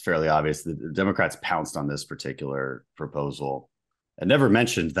 It's fairly obvious that the Democrats pounced on this particular proposal and never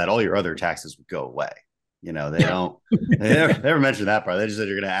mentioned that all your other taxes would go away. They never mentioned that part. They just said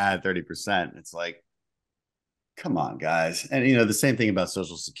you're going to add 30%. It's like, come on, guys. And, the same thing about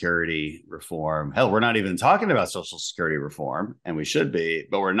Social Security reform. Hell, we're not even talking about Social Security reform, and we should be,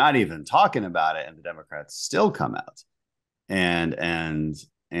 but we're not even talking about it. And the Democrats still come out and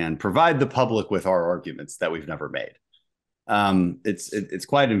provide the public with our arguments that we've never made. It's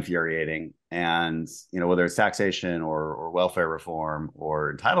quite infuriating. And, whether it's taxation or welfare reform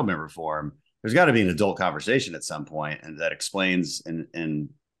or entitlement reform, there's got to be an adult conversation at some point, and that explains in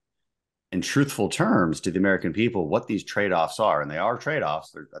truthful terms to the American people what these trade-offs are. And they are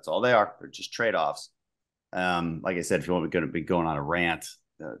trade-offs. That's all they are. They're just trade-offs. Like I said, if you want to be going on a rant,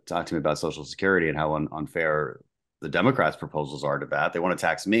 talk to me about Social Security and how unfair the Democrats' proposals are to that. They want to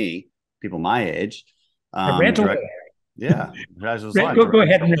tax me, people my age. Rant away. Yeah. Go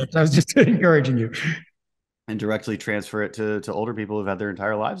ahead. I was just encouraging you. And directly transfer it to older people who've had their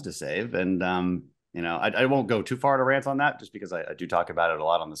entire lives to save. And, I won't go too far to rant on that, just because I do talk about it a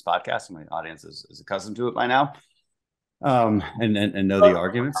lot on this podcast, and my audience is accustomed to it by now, and know the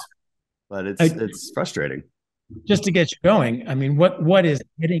arguments. But it's frustrating. Just to get you going, I mean, what is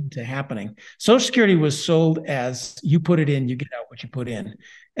heading to happening? Social Security was sold as you put it in, you get out what you put in,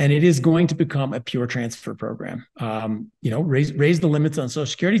 and it is going to become a pure transfer program. Raise the limits on Social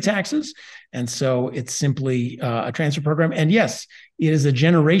Security taxes, and so it's simply a transfer program. And yes, it is a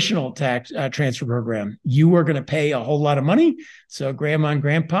generational tax transfer program. You are going to pay a whole lot of money, so grandma and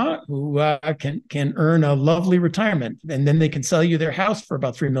grandpa who can earn a lovely retirement, and then they can sell you their house for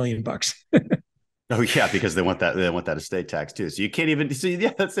about $3 million. Oh yeah, because they want that estate tax too. So you can't even see.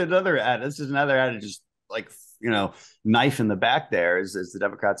 Yeah, that's another ad. This is another ad. Just like knife in the back. There is the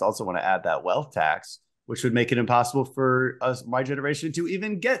Democrats also want to add that wealth tax, which would make it impossible for us, my generation, to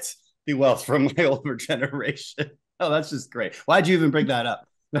even get the wealth from my older generation. Oh, that's just great. Why'd you even bring that up?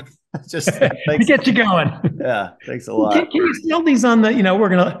 Just to get you going. Yeah, thanks a lot. Can you sell these on the? We're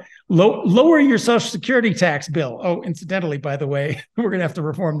going to lower your Social Security tax bill. Oh, incidentally, by the way, we're going to have to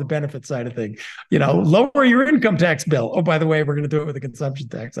reform the benefit side of things. Lower your income tax bill. Oh, by the way, we're going to do it with a consumption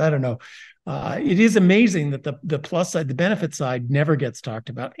tax. I don't know. It is amazing that the plus side, the benefit side, never gets talked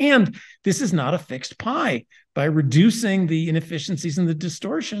about. And this is not a fixed pie. By reducing the inefficiencies and the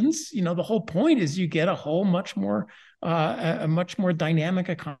distortions, the whole point is you get a much more dynamic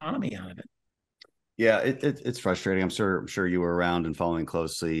economy out of it. Yeah, it's frustrating. I'm sure you were around and following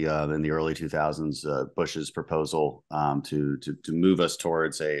closely in the early 2000s, Bush's proposal to move us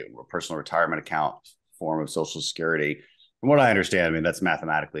towards a personal retirement account form of Social Security. From what I understand, I mean, that's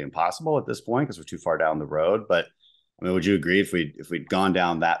mathematically impossible at this point because we're too far down the road. But I mean, would you agree if we'd gone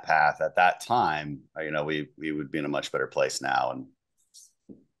down that path at that time, we would be in a much better place now? And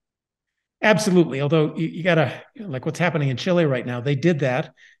absolutely. Although you gotta, like what's happening in Chile right now, they did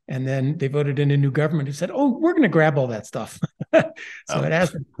that, and then they voted in a new government who said, "Oh, we're going to grab all that stuff." It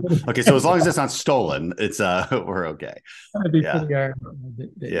has. Okay, so as long as it's not stolen, it's we're okay. But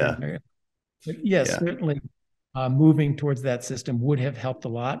yes, certainly. Moving towards that system would have helped a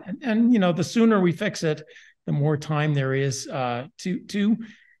lot, and the sooner we fix it, the more time there is to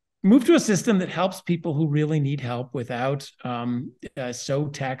move to a system that helps people who really need help without so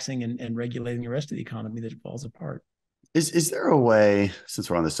taxing and regulating the rest of the economy that it falls apart. Is there a way, since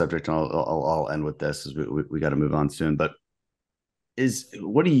we're on the subject, and I'll end with this, as we got to move on soon, but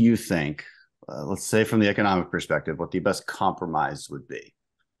what do you think, let's say from the economic perspective, what the best compromise would be?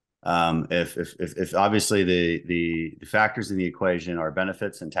 If obviously the factors in the equation are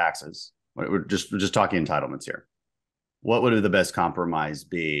benefits and taxes, we're just talking entitlements here. What would the best compromise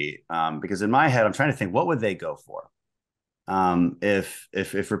be? Because in my head, I'm trying to think, what would they go for?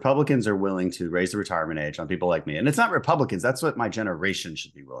 If Republicans are willing to raise the retirement age on people like me, and it's not Republicans, that's what my generation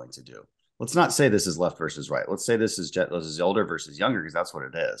should be willing to do. Let's not say this is left versus right. Let's say this is older versus younger, because that's what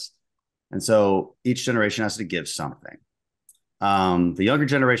it is. And so each generation has to give something. The younger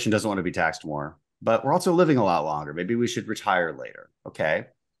generation doesn't want to be taxed more, but we're also living a lot longer. Maybe we should retire later. Okay.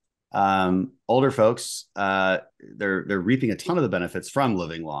 Older folks, they're reaping a ton of the benefits from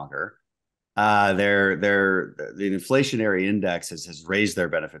living longer. The inflationary index has raised their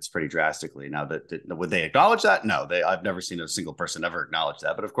benefits pretty drastically. Now, would they acknowledge that? No, I've never seen a single person ever acknowledge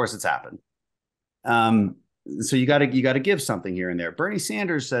that, but of course it's happened. So you got to give something here and there. Bernie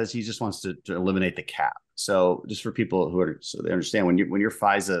Sanders says he just wants to eliminate the cap. So just for people so they understand, when your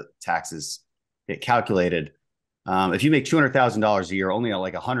FISA taxes get calculated, if you make $200,000 a year, only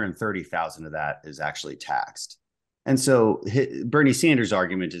like $130,000 of that is actually taxed. And so Bernie Sanders'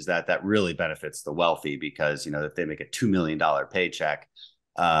 argument is that really benefits the wealthy, because, if they make a $2 million paycheck,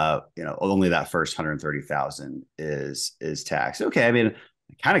 only that first $130,000 is taxed. Okay. I mean,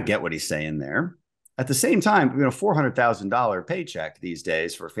 I kind of get what he's saying there. At the same time, $400,000 paycheck these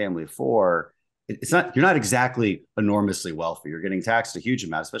days for a family of four, you're not exactly enormously wealthy. You're getting taxed a huge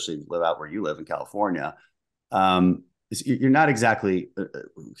amount, especially if you live out where you live in California. You're not exactly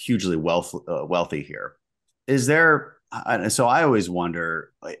hugely wealthy here. Is there? So I always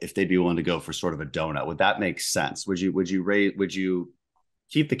wonder if they'd be willing to go for sort of a donut. Would that make sense? Would you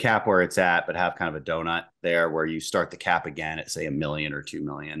keep the cap where it's at, but have kind of a donut there where you start the cap again at, say, $1 million or $2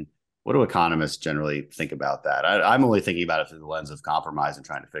 million? What do economists generally think about that? I'm only thinking about it through the lens of compromise and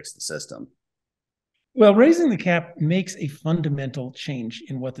trying to fix the system. Well, raising the cap makes a fundamental change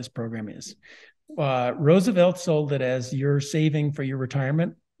in what this program is. Roosevelt sold it as you're saving for your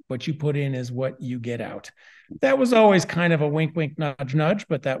retirement. What you put in is what you get out. That was always kind of a wink, wink, nudge, nudge,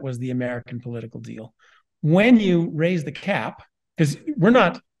 but that was the American political deal. When you raise the cap, because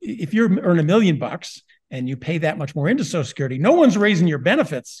if you earn $1 million and you pay that much more into Social Security, no one's raising your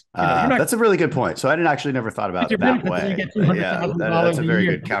benefits. That's a really good point. So I didn't never thought about it that way. Yeah, that's a very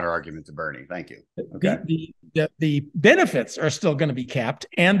good counter argument to Bernie. Thank you. Okay. The benefits are still going to be capped,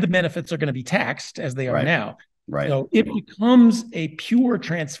 and the benefits are going to be taxed as they are now. Right. So it becomes a pure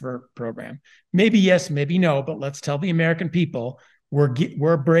transfer program. Maybe yes, maybe no, but let's tell the American people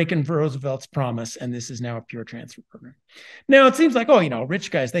we're breaking Roosevelt's promise, and this is now a pure transfer program. Now it seems like,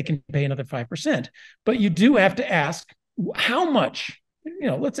 rich guys, they can pay another 5%, but you do have to ask how much.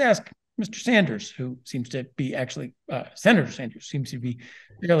 Let's ask Mr. Sanders, who seems to be Senator Sanders seems to be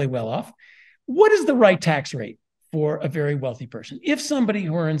fairly well off. What is the right tax rate for a very wealthy person? If somebody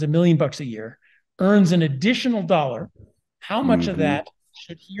who earns $1 million a year earns an additional $1, how much of that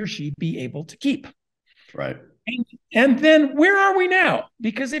should he or she be able to keep? Right. And then where are we now?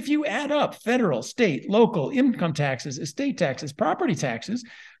 Because if you add up federal, state, local income taxes, estate taxes, property taxes,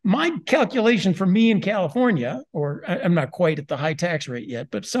 my calculation for me in California, or I'm not quite at the high tax rate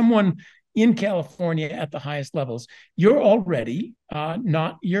yet, but someone in California at the highest levels, you're already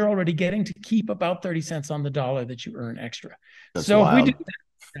getting to keep about 30 cents on the dollar that you earn extra. That's so wild. If we do that,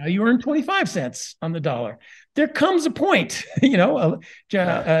 now you earn 25 cents on the dollar. There comes a point, the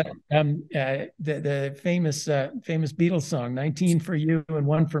famous Beatles song, 19 for you and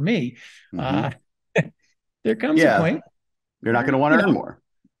 1 for me. There comes a point. You're not going to want to earn more.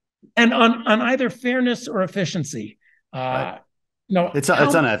 And on either fairness or efficiency, right. It's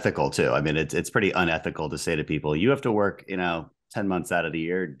unethical too. I mean, it's pretty unethical to say to people, you have to work, 10 months out of the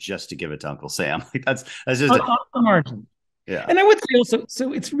year just to give it to Uncle Sam. That's just on the margin. Yeah. And I would say also,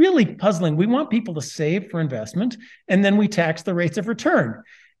 so it's really puzzling. We want people to save for investment, and then we tax the rates of return.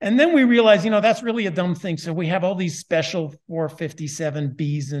 And then we realize, that's really a dumb thing. So we have all these special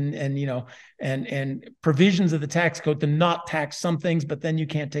 457Bs and provisions of the tax code to not tax some things, but then you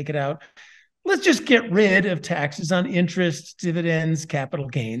can't take it out. Let's just get rid of taxes on interest, dividends, capital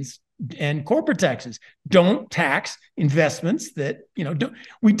gains, and corporate taxes. Don't tax investments that,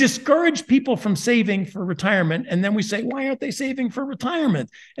 we discourage people from saving for retirement. And then we say, why aren't they saving for retirement?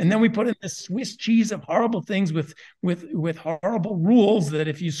 And then we put in this Swiss cheese of horrible things with horrible rules that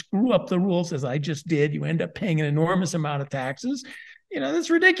if you screw up the rules, as I just did, you end up paying an enormous amount of taxes. That's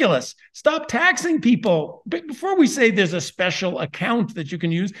ridiculous. Stop taxing people. But before we say there's a special account that you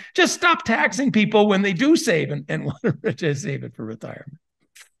can use, just stop taxing people when they do save and want to save it for retirement.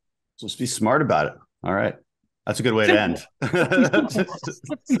 Just be smart about it. All right. That's a good way to end. Let's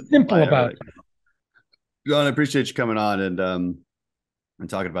be simple about it. John, I appreciate you coming on and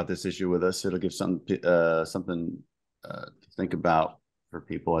talking about this issue with us. It'll give something to think about for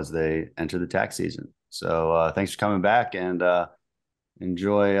people as they enter the tax season. So thanks for coming back, and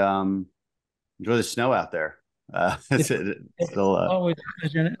enjoy the snow out there. It's always a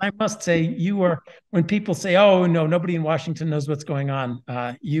pleasure. And I must say, when people say, "Oh no, nobody in Washington knows what's going on,"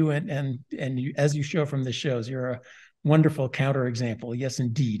 you and you, as you show from the shows, you're a wonderful counterexample. Yes,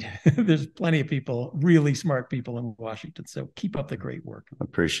 indeed, there's plenty of people, really smart people in Washington. So keep up the great work. I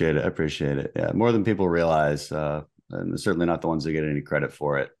appreciate it. Yeah, more than people realize, and certainly not the ones that get any credit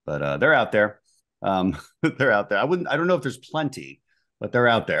for it. But they're out there. They're out there. I don't know if there's plenty, but they're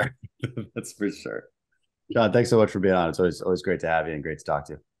out there. That's for sure. John, thanks so much for being on. It's always great to have you and great to talk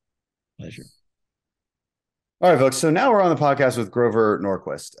to you. Pleasure. All right, folks. So now we're on the podcast with Grover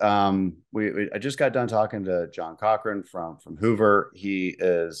Norquist. I just got done talking to John Cochrane from Hoover. He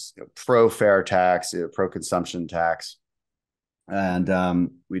is pro fair tax, pro consumption tax,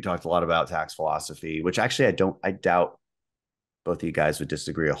 and we talked a lot about tax philosophy, which actually I doubt both of you guys would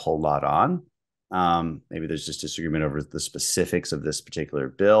disagree a whole lot on. Maybe there's just disagreement over the specifics of this particular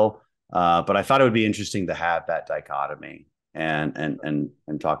bill. But I thought it would be interesting to have that dichotomy and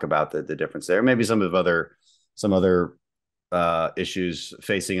talk about the difference there. Maybe some other issues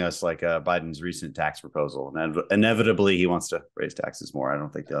facing us, like Biden's recent tax proposal. And inevitably, he wants to raise taxes more. I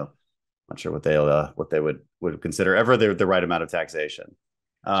don't think not sure what they would consider ever the right amount of taxation.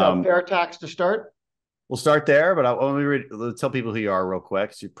 So fair tax to start. We'll start there, but I'll tell people who you are real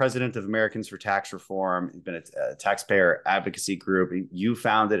quick. So you're president of Americans for Tax Reform. You've been a taxpayer advocacy group. You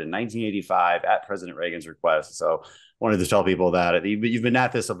founded in 1985 at President Reagan's request. So I wanted to tell people that you've been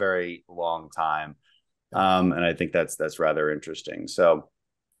at this a very long time. And I think that's rather interesting. So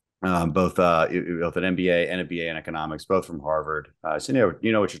both an MBA and a BA in economics, both from Harvard. So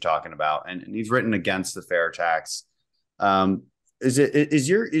you know what you're talking about. And you've written against the fair tax. Is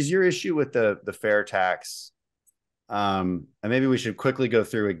your issue with the fair tax? And maybe we should quickly go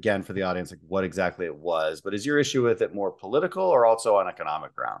through again for the audience, like what exactly it was. But is your issue with it more political or also on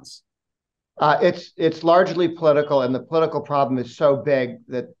economic grounds? It's largely political, and the political problem is so big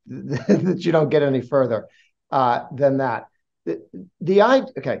that you don't get any further than that.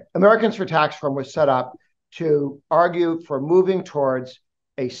 Americans for Tax Reform was set up to argue for moving towards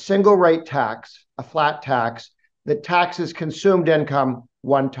a single rate tax, a flat tax that taxes consumed income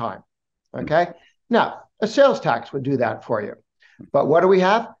one time. Okay. Now, a sales tax would do that for you. But what do we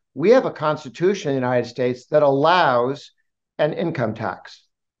have? We have a constitution in the United States that allows an income tax.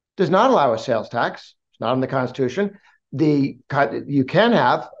 Does not allow a sales tax. It's not in the Constitution. You can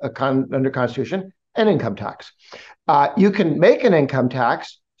have under Constitution an income tax. You can make an income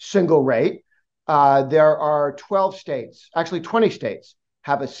tax single rate. There are 12 states, actually 20 states,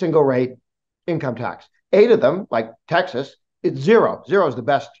 have a single rate income tax. 8 of them, like Texas, it's 0. 0 is the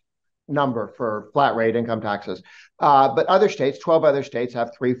best number for flat rate income taxes. But other states, 12 other states,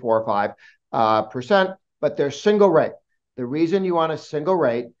 have 3, 4, 5%, but they're single rate. The reason you want a single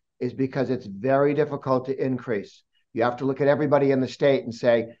rate is because it's very difficult to increase. You have to look at everybody in the state and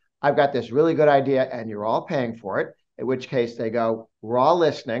say, I've got this really good idea and you're all paying for it, in which case they go, we're all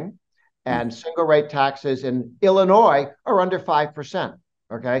listening. And single rate taxes in Illinois are under 5%,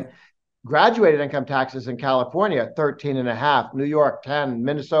 okay? Graduated income taxes in California, 13.5%, New York, 10%,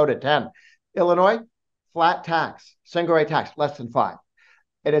 Minnesota, 10%. Illinois, flat tax, single rate tax, less than 5%.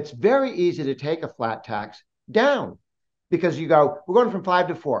 And it's very easy to take a flat tax down because you go, we're going from 5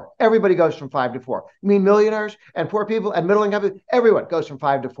 to 4. Everybody goes from 5 to 4. You mean millionaires and poor people and middle income, everyone goes from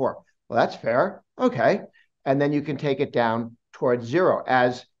 5 to 4. Well, that's fair. Okay. And then you can take it down towards 0,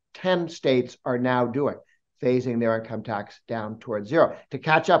 as 10 states are now doing, phasing their income tax down towards 0 to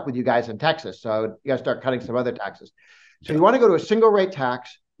catch up with you guys in Texas. So you got to start cutting some other taxes. So you want to go to a single rate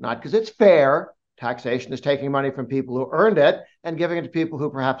tax, not because it's fair. Taxation is taking money from people who earned it and giving it to people who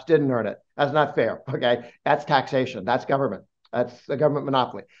perhaps didn't earn it. That's not fair. Okay. That's taxation. That's government. That's a government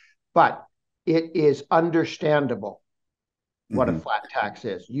monopoly. But it is understandable what a flat tax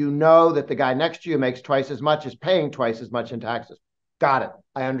is. You know that the guy next to you makes twice as much, is paying twice as much in taxes. Got it.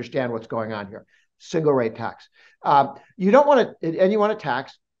 I understand what's going on here. Single rate tax. You don't want to, and you want to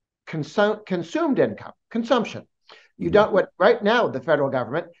tax consumed income, consumption. You don't, what right now, the federal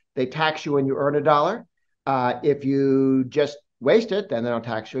government, they tax you when you earn $1. If you just waste it, then they don't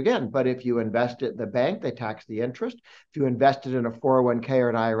tax you again. But if you invest it in the bank, they tax the interest. If you invest it in a 401k or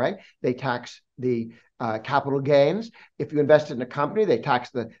an IRA, they tax the capital gains. If you invest it in a company, they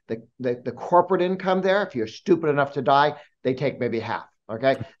tax the corporate income there. If you're stupid enough to die, they take maybe half.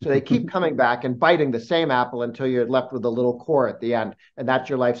 Okay. So they keep coming back and biting the same apple until you're left with a little core at the end. And that's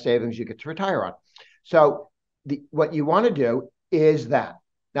your life savings you get to retire on. So what you want to do is that.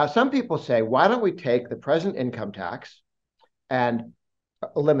 Now, some people say, why don't we take the present income tax and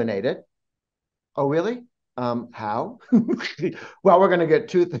eliminate it? Oh, really? How? Well, we're going to get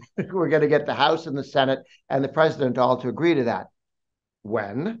two things. We're going to get the House and the Senate and the president all to agree to that.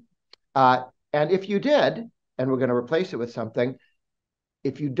 When? And if you did, and we're going to replace it with something,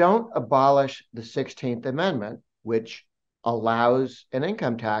 if you don't abolish the 16th Amendment, which allows an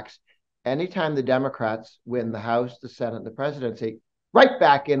income tax, anytime the Democrats win the House, the Senate, and the presidency, right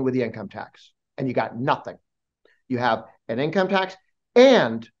back in with the income tax. And you got nothing. You have an income tax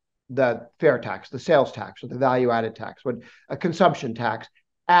and the fair tax, the sales tax, or the value-added tax, a consumption tax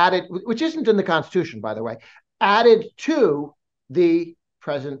added, which isn't in the Constitution, by the way, added to the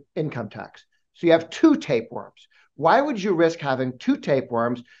present income tax. So you have two tapeworms. Why would you risk having two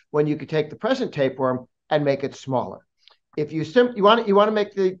tapeworms when you could take the present tapeworm and make it smaller? If you want to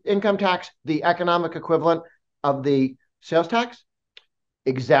make the income tax the economic equivalent of the sales tax,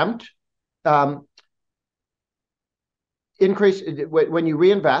 exempt, increase when you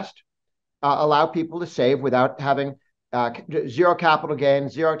reinvest, allow people to save without having zero capital gain,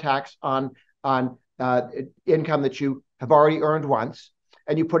 zero tax on income that you have already earned once,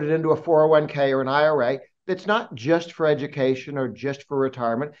 and you put it into a 401k or an IRA that's not just for education or just for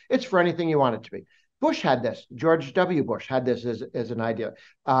retirement. It's for anything you want it to be. Bush had this. George W. Bush had this as an idea,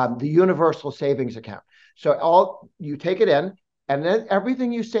 the universal savings account. So you take it in, and then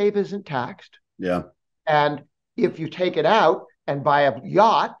everything you save isn't taxed. Yeah. And if you take it out and buy a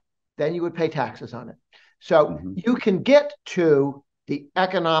yacht, then you would pay taxes on it. So you can get to the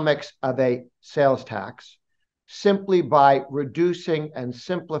economics of a sales tax simply by reducing and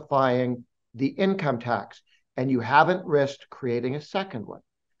simplifying the income tax, and you haven't risked creating a second one.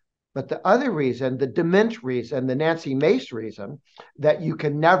 But the other reason, the DeMint reason, the Nancy Mace reason that you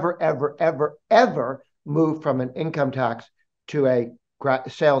can never, ever, ever, ever move from an income tax to a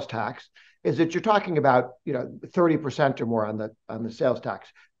sales tax is that you're talking about 30% or more on the sales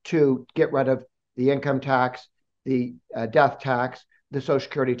tax to get rid of the income tax, the death tax, the Social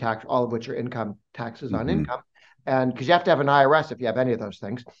Security tax, all of which are income taxes on income. And because you have to have an IRS if you have any of those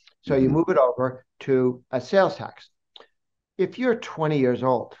things. So you move it over to a sales tax. If you're 20 years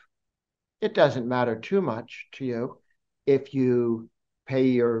old, it doesn't matter too much to you if you pay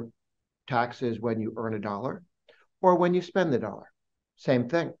your taxes when you earn $1 or when you spend the $1. Same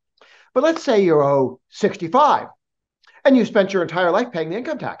thing. But let's say you're 65 and you spent your entire life paying the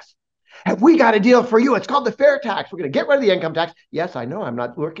income tax. Have we got a deal for you? It's called the fair tax. We're going to get rid of the income tax. Yes, I know. I'm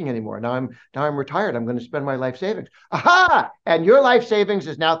not working anymore. Now I'm retired. I'm going to spend my life savings. Aha! And your life savings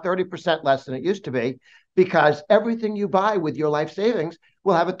is now 30% less than it used to be because everything you buy with your life savings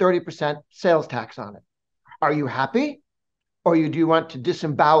will have a 30% sales tax on it. Are you happy? Or do you want to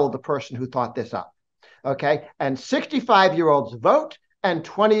disembowel the person who thought this up? Okay. And 65-year-olds vote and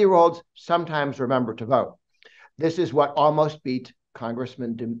 20-year-olds sometimes remember to vote. This is what almost beat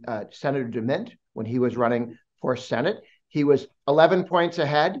Senator DeMint when he was running for Senate. He was 11 points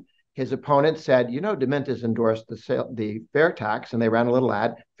ahead. His opponent said, DeMint has endorsed the fair tax, and they ran a little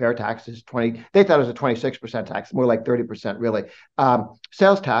ad. Fair tax is 20. They thought it was a 26% tax, more like 30%, really.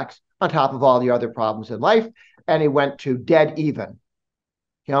 Sales tax on top of all the other problems in life, and he went to dead even.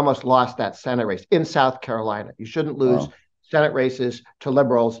 He almost lost that Senate race in South Carolina. You shouldn't lose Senate races to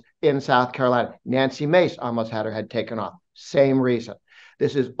liberals in South Carolina. Nancy Mace almost had her head taken off. Same reason.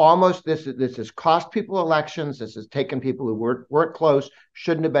 This has cost people elections. This has taken people who weren't close,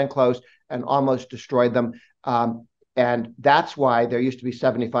 shouldn't have been close, and almost destroyed them. And that's why there used to be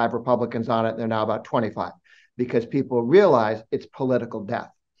 75 Republicans on it. They're now about 25 because people realize it's political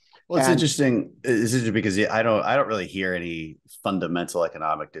death. Well, it's interesting. It's interesting because I don't really hear any fundamental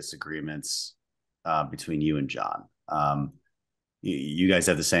economic disagreements between you and John. You guys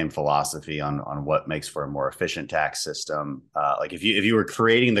have the same philosophy on what makes for a more efficient tax system. Like if you were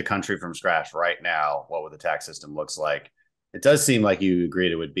creating the country from scratch right now, what would the tax system looks like? It does seem like you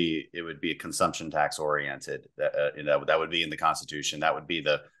agreed it would be a consumption tax oriented. That would be in the Constitution. That would be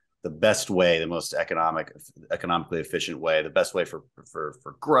the best way, the most economically efficient way, the best way for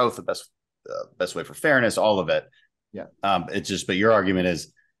growth, the best way for fairness, all of it. Yeah. But your argument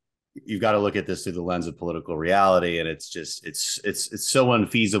is, you've got to look at this through the lens of political reality, and it's so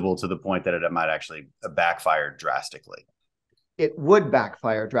unfeasible to the point that it might actually backfire drastically. It would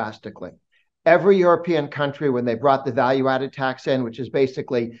backfire drastically. Every European country, when they brought the value-added tax in, which is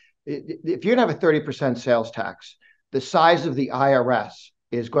basically, if you're going to have a 30% sales tax, the size of the IRS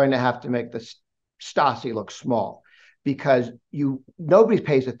is going to have to make the Stasi look small, because nobody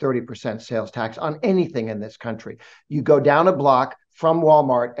pays a 30% sales tax on anything in this country. You go down a block from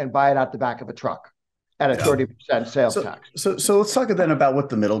Walmart and buy it out the back of a truck. and a 30% sales tax. So let's talk then about what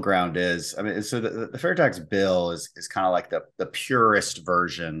the middle ground is. I mean, so the fair tax bill is kind of like the purest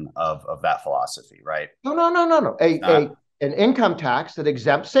version of that philosophy, right? No. An income tax that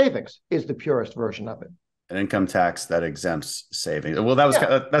exempts savings is the purest version of it. An income tax that exempts savings. Well,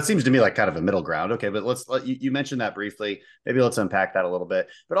 that seems to me like kind of a middle ground. Okay, but you mentioned that briefly. Maybe let's unpack that a little bit.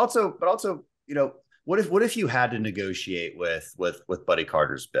 But also, what if you had to negotiate with Buddy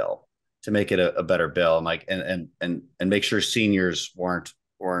Carter's bill to make it a better bill, and make sure seniors weren't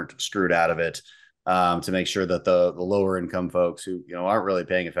screwed out of it, to make sure that the lower income folks who aren't really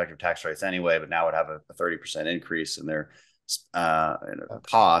paying effective tax rates anyway, but now would have a 30% increase in their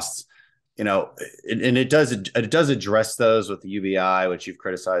costs. And it does address those with the UBI, which you've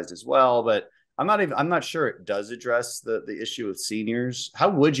criticized as well. But I'm not sure it does address the issue with seniors. How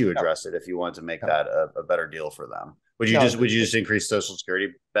would you address it if you want to make that a better deal for them? Would you just increase Social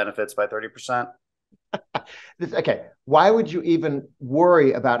Security benefits by 30%? Okay. Why would you even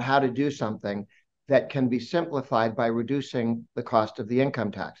worry about how to do something that can be simplified by reducing the cost of the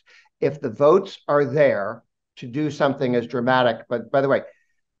income tax? If the votes are there to do something as dramatic, but by the way,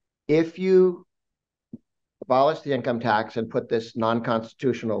 if you abolish the income tax and put this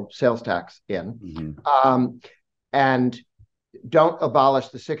non-constitutional sales tax in, and don't abolish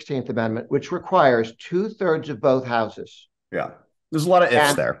the 16th Amendment, which requires 2/3 of both houses. Yeah, there's a lot of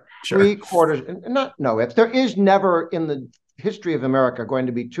ifs there. Sure. 3/4, not no ifs. There is never in the history of America going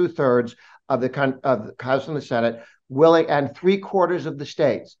to be 2/3 of the House and the Senate willing, and 3/4 of the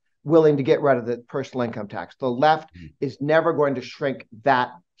states willing to get rid of the personal income tax. The left is never going to shrink that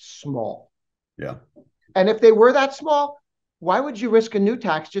small. Yeah. And if they were that small, why would you risk a new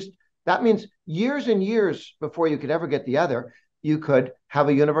tax? That means years and years before you could ever get the other, you could have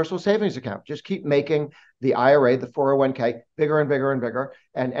a universal savings account. Just keep making the IRA, the 401k, bigger and bigger and bigger.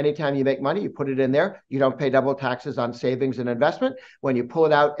 And anytime you make money, you put it in there. You don't pay double taxes on savings and investment. When you pull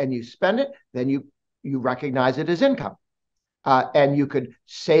it out and you spend it, then you recognize it as income. And you could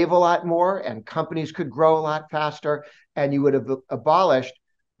save a lot more, and companies could grow a lot faster, and you would have abolished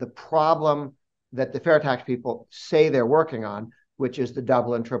the problem that the fair tax people say they're working on, which is the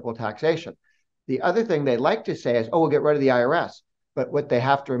double and triple taxation. The other thing they like to say is, we'll get rid of the IRS. But what they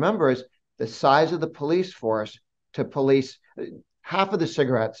have to remember is the size of the police force to police. Half of the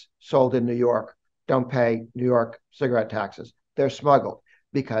cigarettes sold in New York don't pay New York cigarette taxes. They're smuggled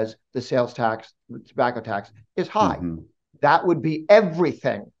because the sales tax, the tobacco tax is high. That would be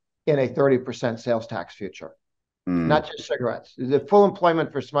everything in a 30% sales tax future, not just cigarettes. The Full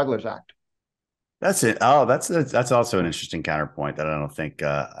Employment for Smugglers Act. That's it. Oh, that's also an interesting counterpoint that I don't think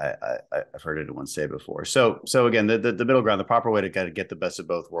I've heard anyone say before. So again, the middle ground, the proper way to get the best of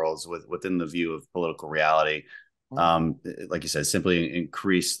both worlds within the view of political reality, like you said, simply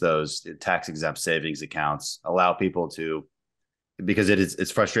increase those tax exempt savings accounts, allow people to, because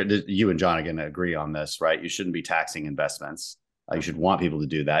it's frustrating. You and John again agree on this, right? You shouldn't be taxing investments. You should want people to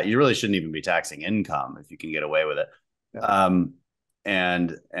do that. You really shouldn't even be taxing income if you can get away with it. Yeah.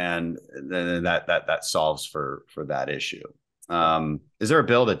 And then that solves for that issue. Is there a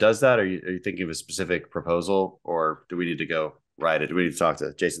bill that does that? Are you thinking of a specific proposal, or do we need to go write it? Do we need to talk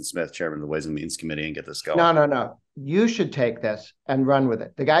to Jason Smith, chairman of the Ways and Means Committee, and get this going? No. You should take this and run with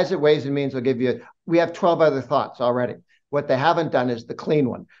it. The guys at Ways and Means will give you. We have 12 other thoughts already. What they haven't done is the clean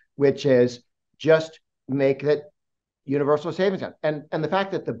one, which is just make it universal savings account. And the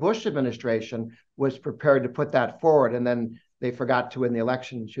fact that the Bush administration was prepared to put that forward, and then they forgot to win the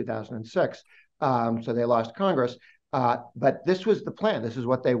election in 2006, so they lost Congress. But this was the plan. This is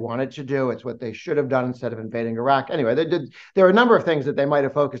what they wanted to do. It's what they should have done instead of invading Iraq. Anyway, there are a number of things that they might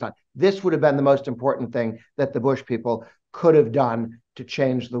have focused on. This would have been the most important thing that the Bush people could have done to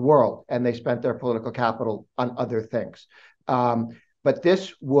change the world, and they spent their political capital on other things. But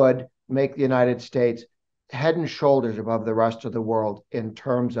this would make the United States head and shoulders above the rest of the world in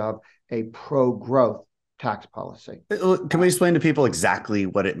terms of a pro-growth tax policy. Can we explain to people exactly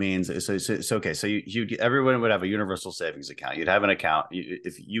what it means? So okay, so you everyone would have a universal savings account. You'd have an account.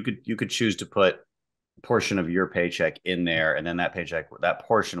 If you could choose to put a portion of your paycheck in there, and then that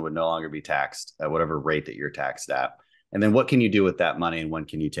portion would no longer be taxed at whatever rate that you're taxed at. And then what can you do with that money, and when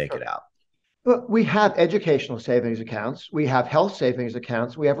can you take it out? Well, we have educational savings accounts. We have health savings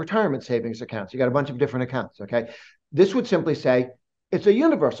accounts. We have retirement savings accounts. You got a bunch of different accounts, okay? This would simply say it's a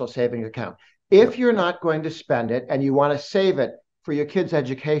universal savings account. If you're not going to spend it and you want to save it for your kids'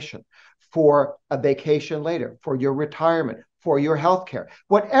 education, for a vacation later, for your retirement, for your health care,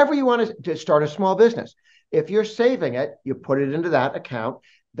 whatever you want to start a small business, if you're saving it, you put it into that account.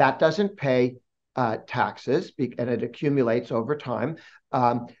 That doesn't pay taxes, and it accumulates over time,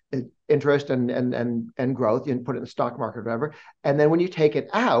 interest and growth. You can put it in the stock market or whatever. And then when you take it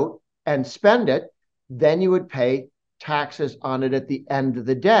out and spend it, then you would pay taxes on it at the end of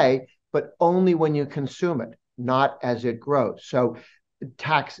the day, but only when you consume it, not as it grows. So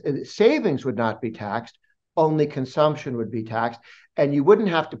savings would not be taxed, only consumption would be taxed. And you wouldn't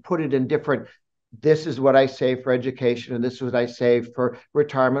have to put it in different, this is what I save for education and this is what I save for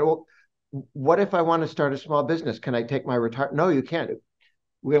retirement. Well, what if I want to start a small business? Can I take my retirement? No, you can't.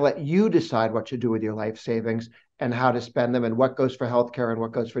 We're going to let you decide what to do with your life savings and how to spend them and what goes for healthcare and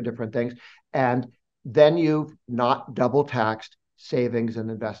what goes for different things. And then you've not double taxed savings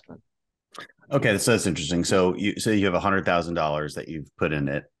and investment. Okay, so that's interesting. So you have $100,000 that you've put in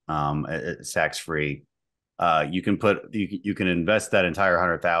it. It's tax free. You can invest that entire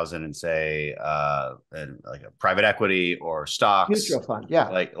 100,000 and say like a private equity or stocks, mutual fund. Yeah,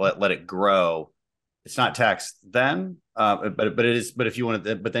 like let it grow. It's not taxed then, but it is. But if you want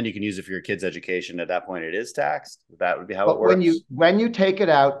to, but then you can use it for your kids' education. At that point, it is taxed. That would be how it works. When you take it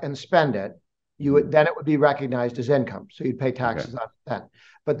out and spend it, then it would be recognized as income. So you'd pay taxes on that.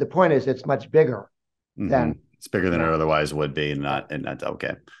 But the point is, it's much bigger than it's bigger than it otherwise would be, and not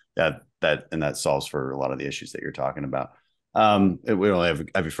okay. That solves for a lot of the issues that you're talking about. We only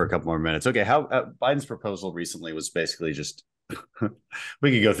have you for a couple more minutes. Okay, how Biden's proposal recently was basically just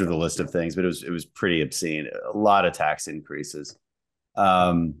we could go through the list of things, but it was pretty obscene. A lot of tax increases.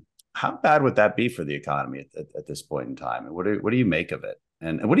 How bad would that be for the economy at this point in time? And what do you make of it?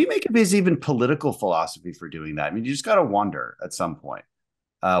 And what do you make of his even political philosophy for doing that? I mean, you just got to wonder at some point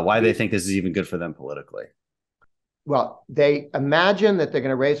why they think this is even good for them politically. Well, they imagine that they're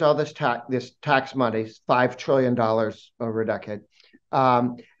going to raise all this tax money, $5 trillion over a decade.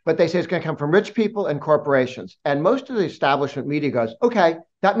 But they say it's going to come from rich people and corporations. And most of the establishment media goes, okay,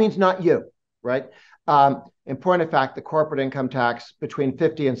 that means not you, right? In point of fact, the corporate income tax, between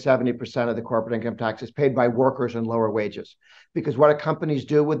 50 and 70% of the corporate income tax is paid by workers and lower wages. Because what do companies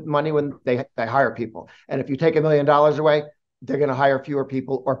do with money when they hire people? And if you take $1 million away, they're going to hire fewer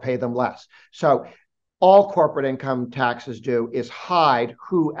people or pay them less. So all corporate income taxes do is hide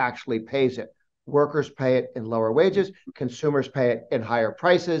who actually pays it. Workers pay it in lower wages, consumers pay it in higher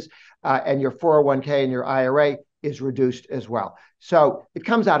prices, and your 401k and your IRA is reduced as well. So it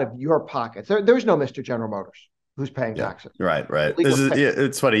comes out of your pockets. There's no Mr. General Motors who's paying taxes. Right.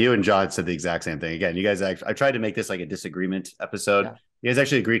 It's funny. You and John said the exact same thing. Again, you guys I tried to make this like a disagreement episode. Yeah. You guys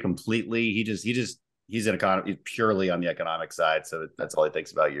actually agree completely. He's an economist, purely on the economic side. So that's all he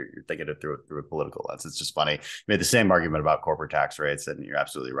thinks about. You're thinking it through a political lens. It's just funny. You made the same argument about corporate tax rates, and you're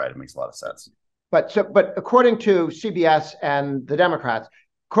absolutely right. It makes a lot of sense. But according to CBS and the Democrats,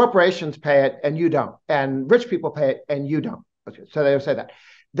 corporations pay it and you don't, and rich people pay it and you don't. So they say that.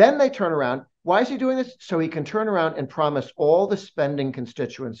 Then they turn around. Why is he doing this? So he can turn around and promise all the spending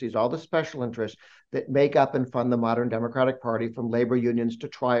constituencies, all the special interests that make up and fund the modern Democratic Party, from labor unions to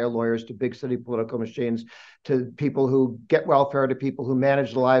trial lawyers to big city political machines to people who get welfare to people who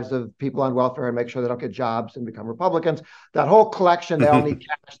manage the lives of people on welfare and make sure they don't get jobs and become Republicans. That whole collection, they all need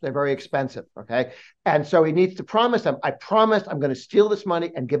cash. They're very expensive, okay? And so he needs to promise them, I promised I'm going to steal this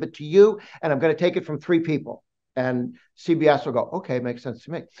money and give it to you, and I'm going to take it from 3 people. And CBS will go, okay, makes sense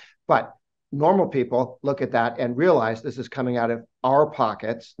to me. But normal people look at that and realize this is coming out of our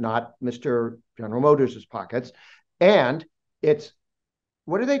pockets, not Mr. General Motors' pockets. And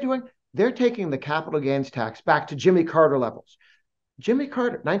what are they doing? They're taking the capital gains tax back to Jimmy Carter levels. Jimmy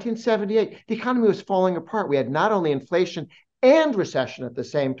Carter, 1978, the economy was falling apart. We had not only inflation and recession at the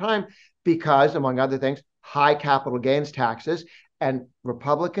same time because, among other things, high capital gains taxes. And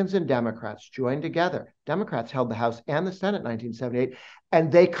Republicans and Democrats joined together. Democrats held the House and the Senate in 1978,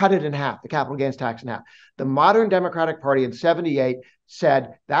 and they cut it in half, the capital gains tax in half. The modern Democratic Party in 78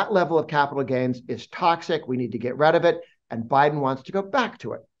 said that level of capital gains is toxic. We need to get rid of it. And Biden wants to go back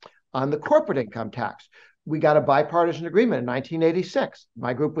to it. On the corporate income tax, we got a bipartisan agreement in 1986.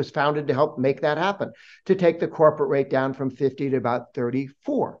 My group was founded to help make that happen, to take the corporate rate down from 50 to about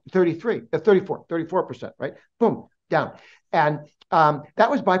 34%, right? Boom, down. And that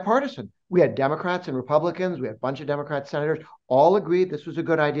was bipartisan. We had Democrats and Republicans. We had a bunch of Democrat senators all agreed this was a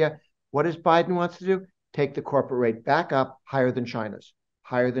good idea. What does Biden wants to do? Take the corporate rate back up higher than China's,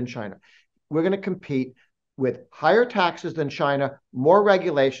 higher than China. We're going to compete with higher taxes than China, more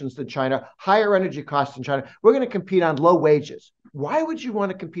regulations than China, higher energy costs than China. We're going to compete on low wages. Why would you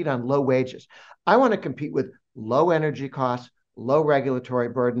want to compete on low wages? I want to compete with low energy costs, low regulatory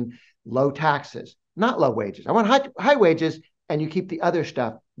burden, low taxes, not low wages. I want high wages, and you keep the other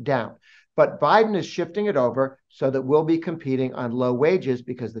stuff down. But Biden is shifting it over so that we'll be competing on low wages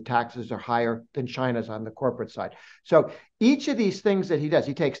because the taxes are higher than China's on the corporate side. So each of these things that he does,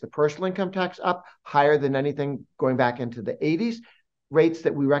 he takes the personal income tax up higher than anything going back into the 80s, rates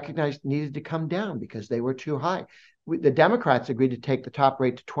that we recognized needed to come down because they were too high. The Democrats agreed to take the top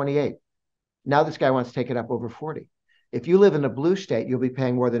rate to 28. Now this guy wants to take it up over 40. If you live in a blue state, you'll be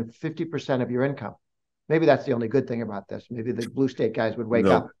paying more than 50% of your income. Maybe that's the only good thing about this. Maybe the blue state guys would wake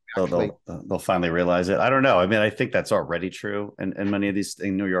up. They'll finally realize it. I don't know. I mean, I think that's already true in many of these,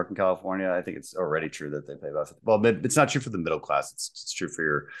 in New York and California. I think it's already true that they pay about. Well, it's not true for the middle class. It's true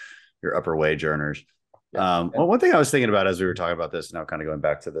for your upper wage earners. Yeah. Well, one thing I was thinking about as we were talking about this, now kind of going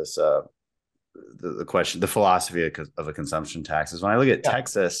back to this, the question, the philosophy of a consumption tax is when I look at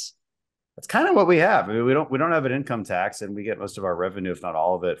Texas. That's kind of what we have. I mean, we don't have an income tax, and we get most of our revenue, if not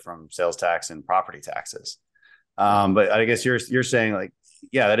all of it, from sales tax and property taxes. But I guess you're saying, like,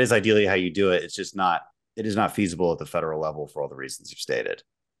 yeah, that is ideally how you do it. It's just not. It is not feasible at the federal level for all the reasons you've stated.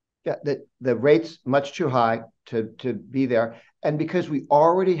 Yeah, the rate's much too high to be there, and because we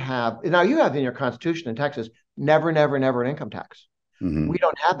already have now, you have in your Constitution in Texas, never an income tax. Mm-hmm. We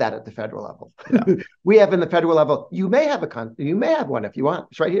don't have that at the federal level. Yeah. We have in the federal level. You may have one if you want.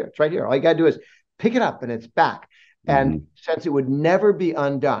 It's right here. It's right here. All you got to do is pick it up, and it's back. Mm-hmm. And since it would never be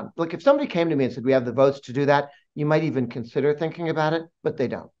undone, look, if somebody came to me and said we have the votes to do that, you might even consider thinking about it, but they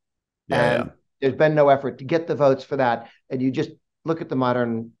don't. And there's been no effort to get the votes for that. And you just look at the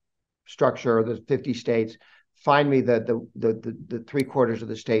modern structure, the 50 states. Find me the 3/4 of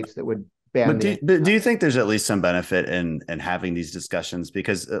the states that would. But do you think there's at least some benefit in having these discussions?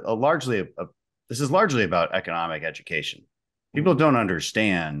 Because this is largely about economic education. People don't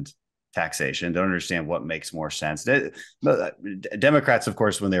understand taxation, don't understand what makes more sense. Democrats, of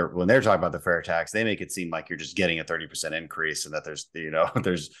course, when they're talking about the fair tax, they make it seem like you're just getting a 30% increase and that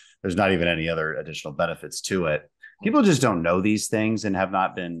there's not even any other additional benefits to it. People just don't know these things and have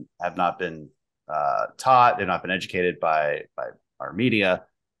not been taught. They've not been educated by our media.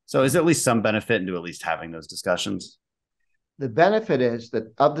 So is there at least some benefit into at least having those discussions? The benefit is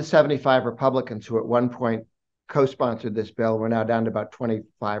that of the 75 Republicans who at one point co-sponsored this bill, we're now down to about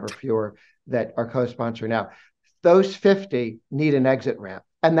 25 or fewer that are co-sponsoring now. Those 50 need an exit ramp,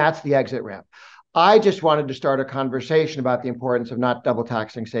 and that's the exit ramp. I just wanted to start a conversation about the importance of not double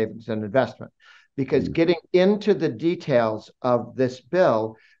taxing savings and investment, because getting into the details of this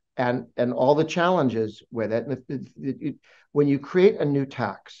bill and all the challenges with it, when you create a new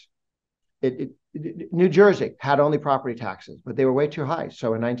tax, New Jersey had only property taxes, but they were way too high.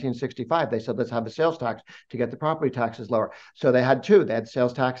 So in 1965, they said, let's have a sales tax to get the property taxes lower. So they had two. They had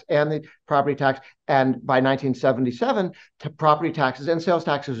sales tax and the property tax. And by 1977, property taxes and sales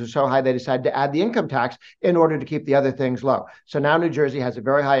taxes were so high, they decided to add the income tax in order to keep the other things low. So now New Jersey has a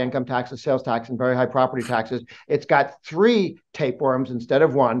very high income tax, a sales tax, and very high property taxes. It's got 3 tapeworms instead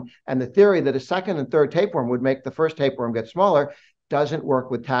of 1. And the theory that a second and third tapeworm would make the first tapeworm get smaller doesn't work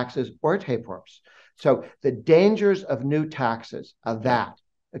with taxes or tapeworms. So the dangers of new taxes of that.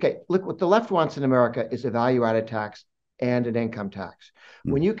 Okay, look, what the left wants in America is a value-added tax and an income tax.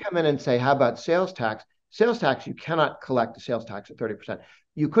 When you come in and say, how about sales tax? Sales tax, you cannot collect a sales tax at 30%.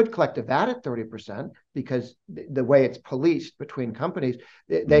 You could collect a VAT at 30% because the way it's policed between companies,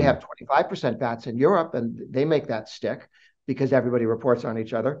 they have 25% VATs in Europe, and they make that stick because everybody reports on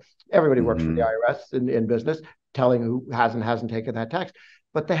each other. Everybody works for the IRS in business, telling who has and hasn't taken that tax.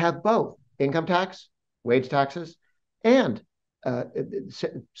 But they have both income tax, wage taxes, and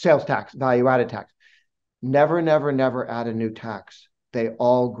sales tax, value-added tax. Never add a new tax. They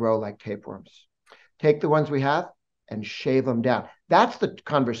all grow like tapeworms. Take the ones we have and shave them down. That's the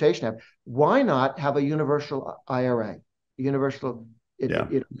conversation. Why not have a universal IRA, universal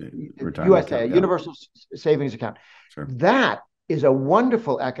USA, universal savings account? Sure. That is a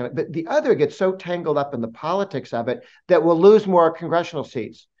wonderful economic, but the other gets so tangled up in the politics of it that we'll lose more congressional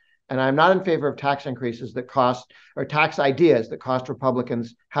seats. And I'm not in favor of tax increases that cost, or tax ideas that cost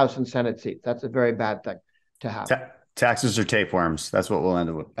Republicans House and Senate seats. That's a very bad thing to have. Taxes are tapeworms. That's what we'll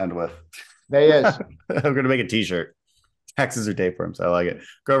end with. There is. I'm going to make a t-shirt. Taxes are tapeworms. I like it.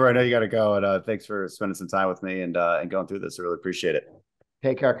 Grover, I know you got to go. And thanks for spending some time with me and going through this. I really appreciate it.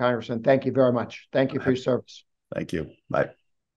 Take care, Congressman. Thank you very much. Thank you for your service. Thank you. Bye.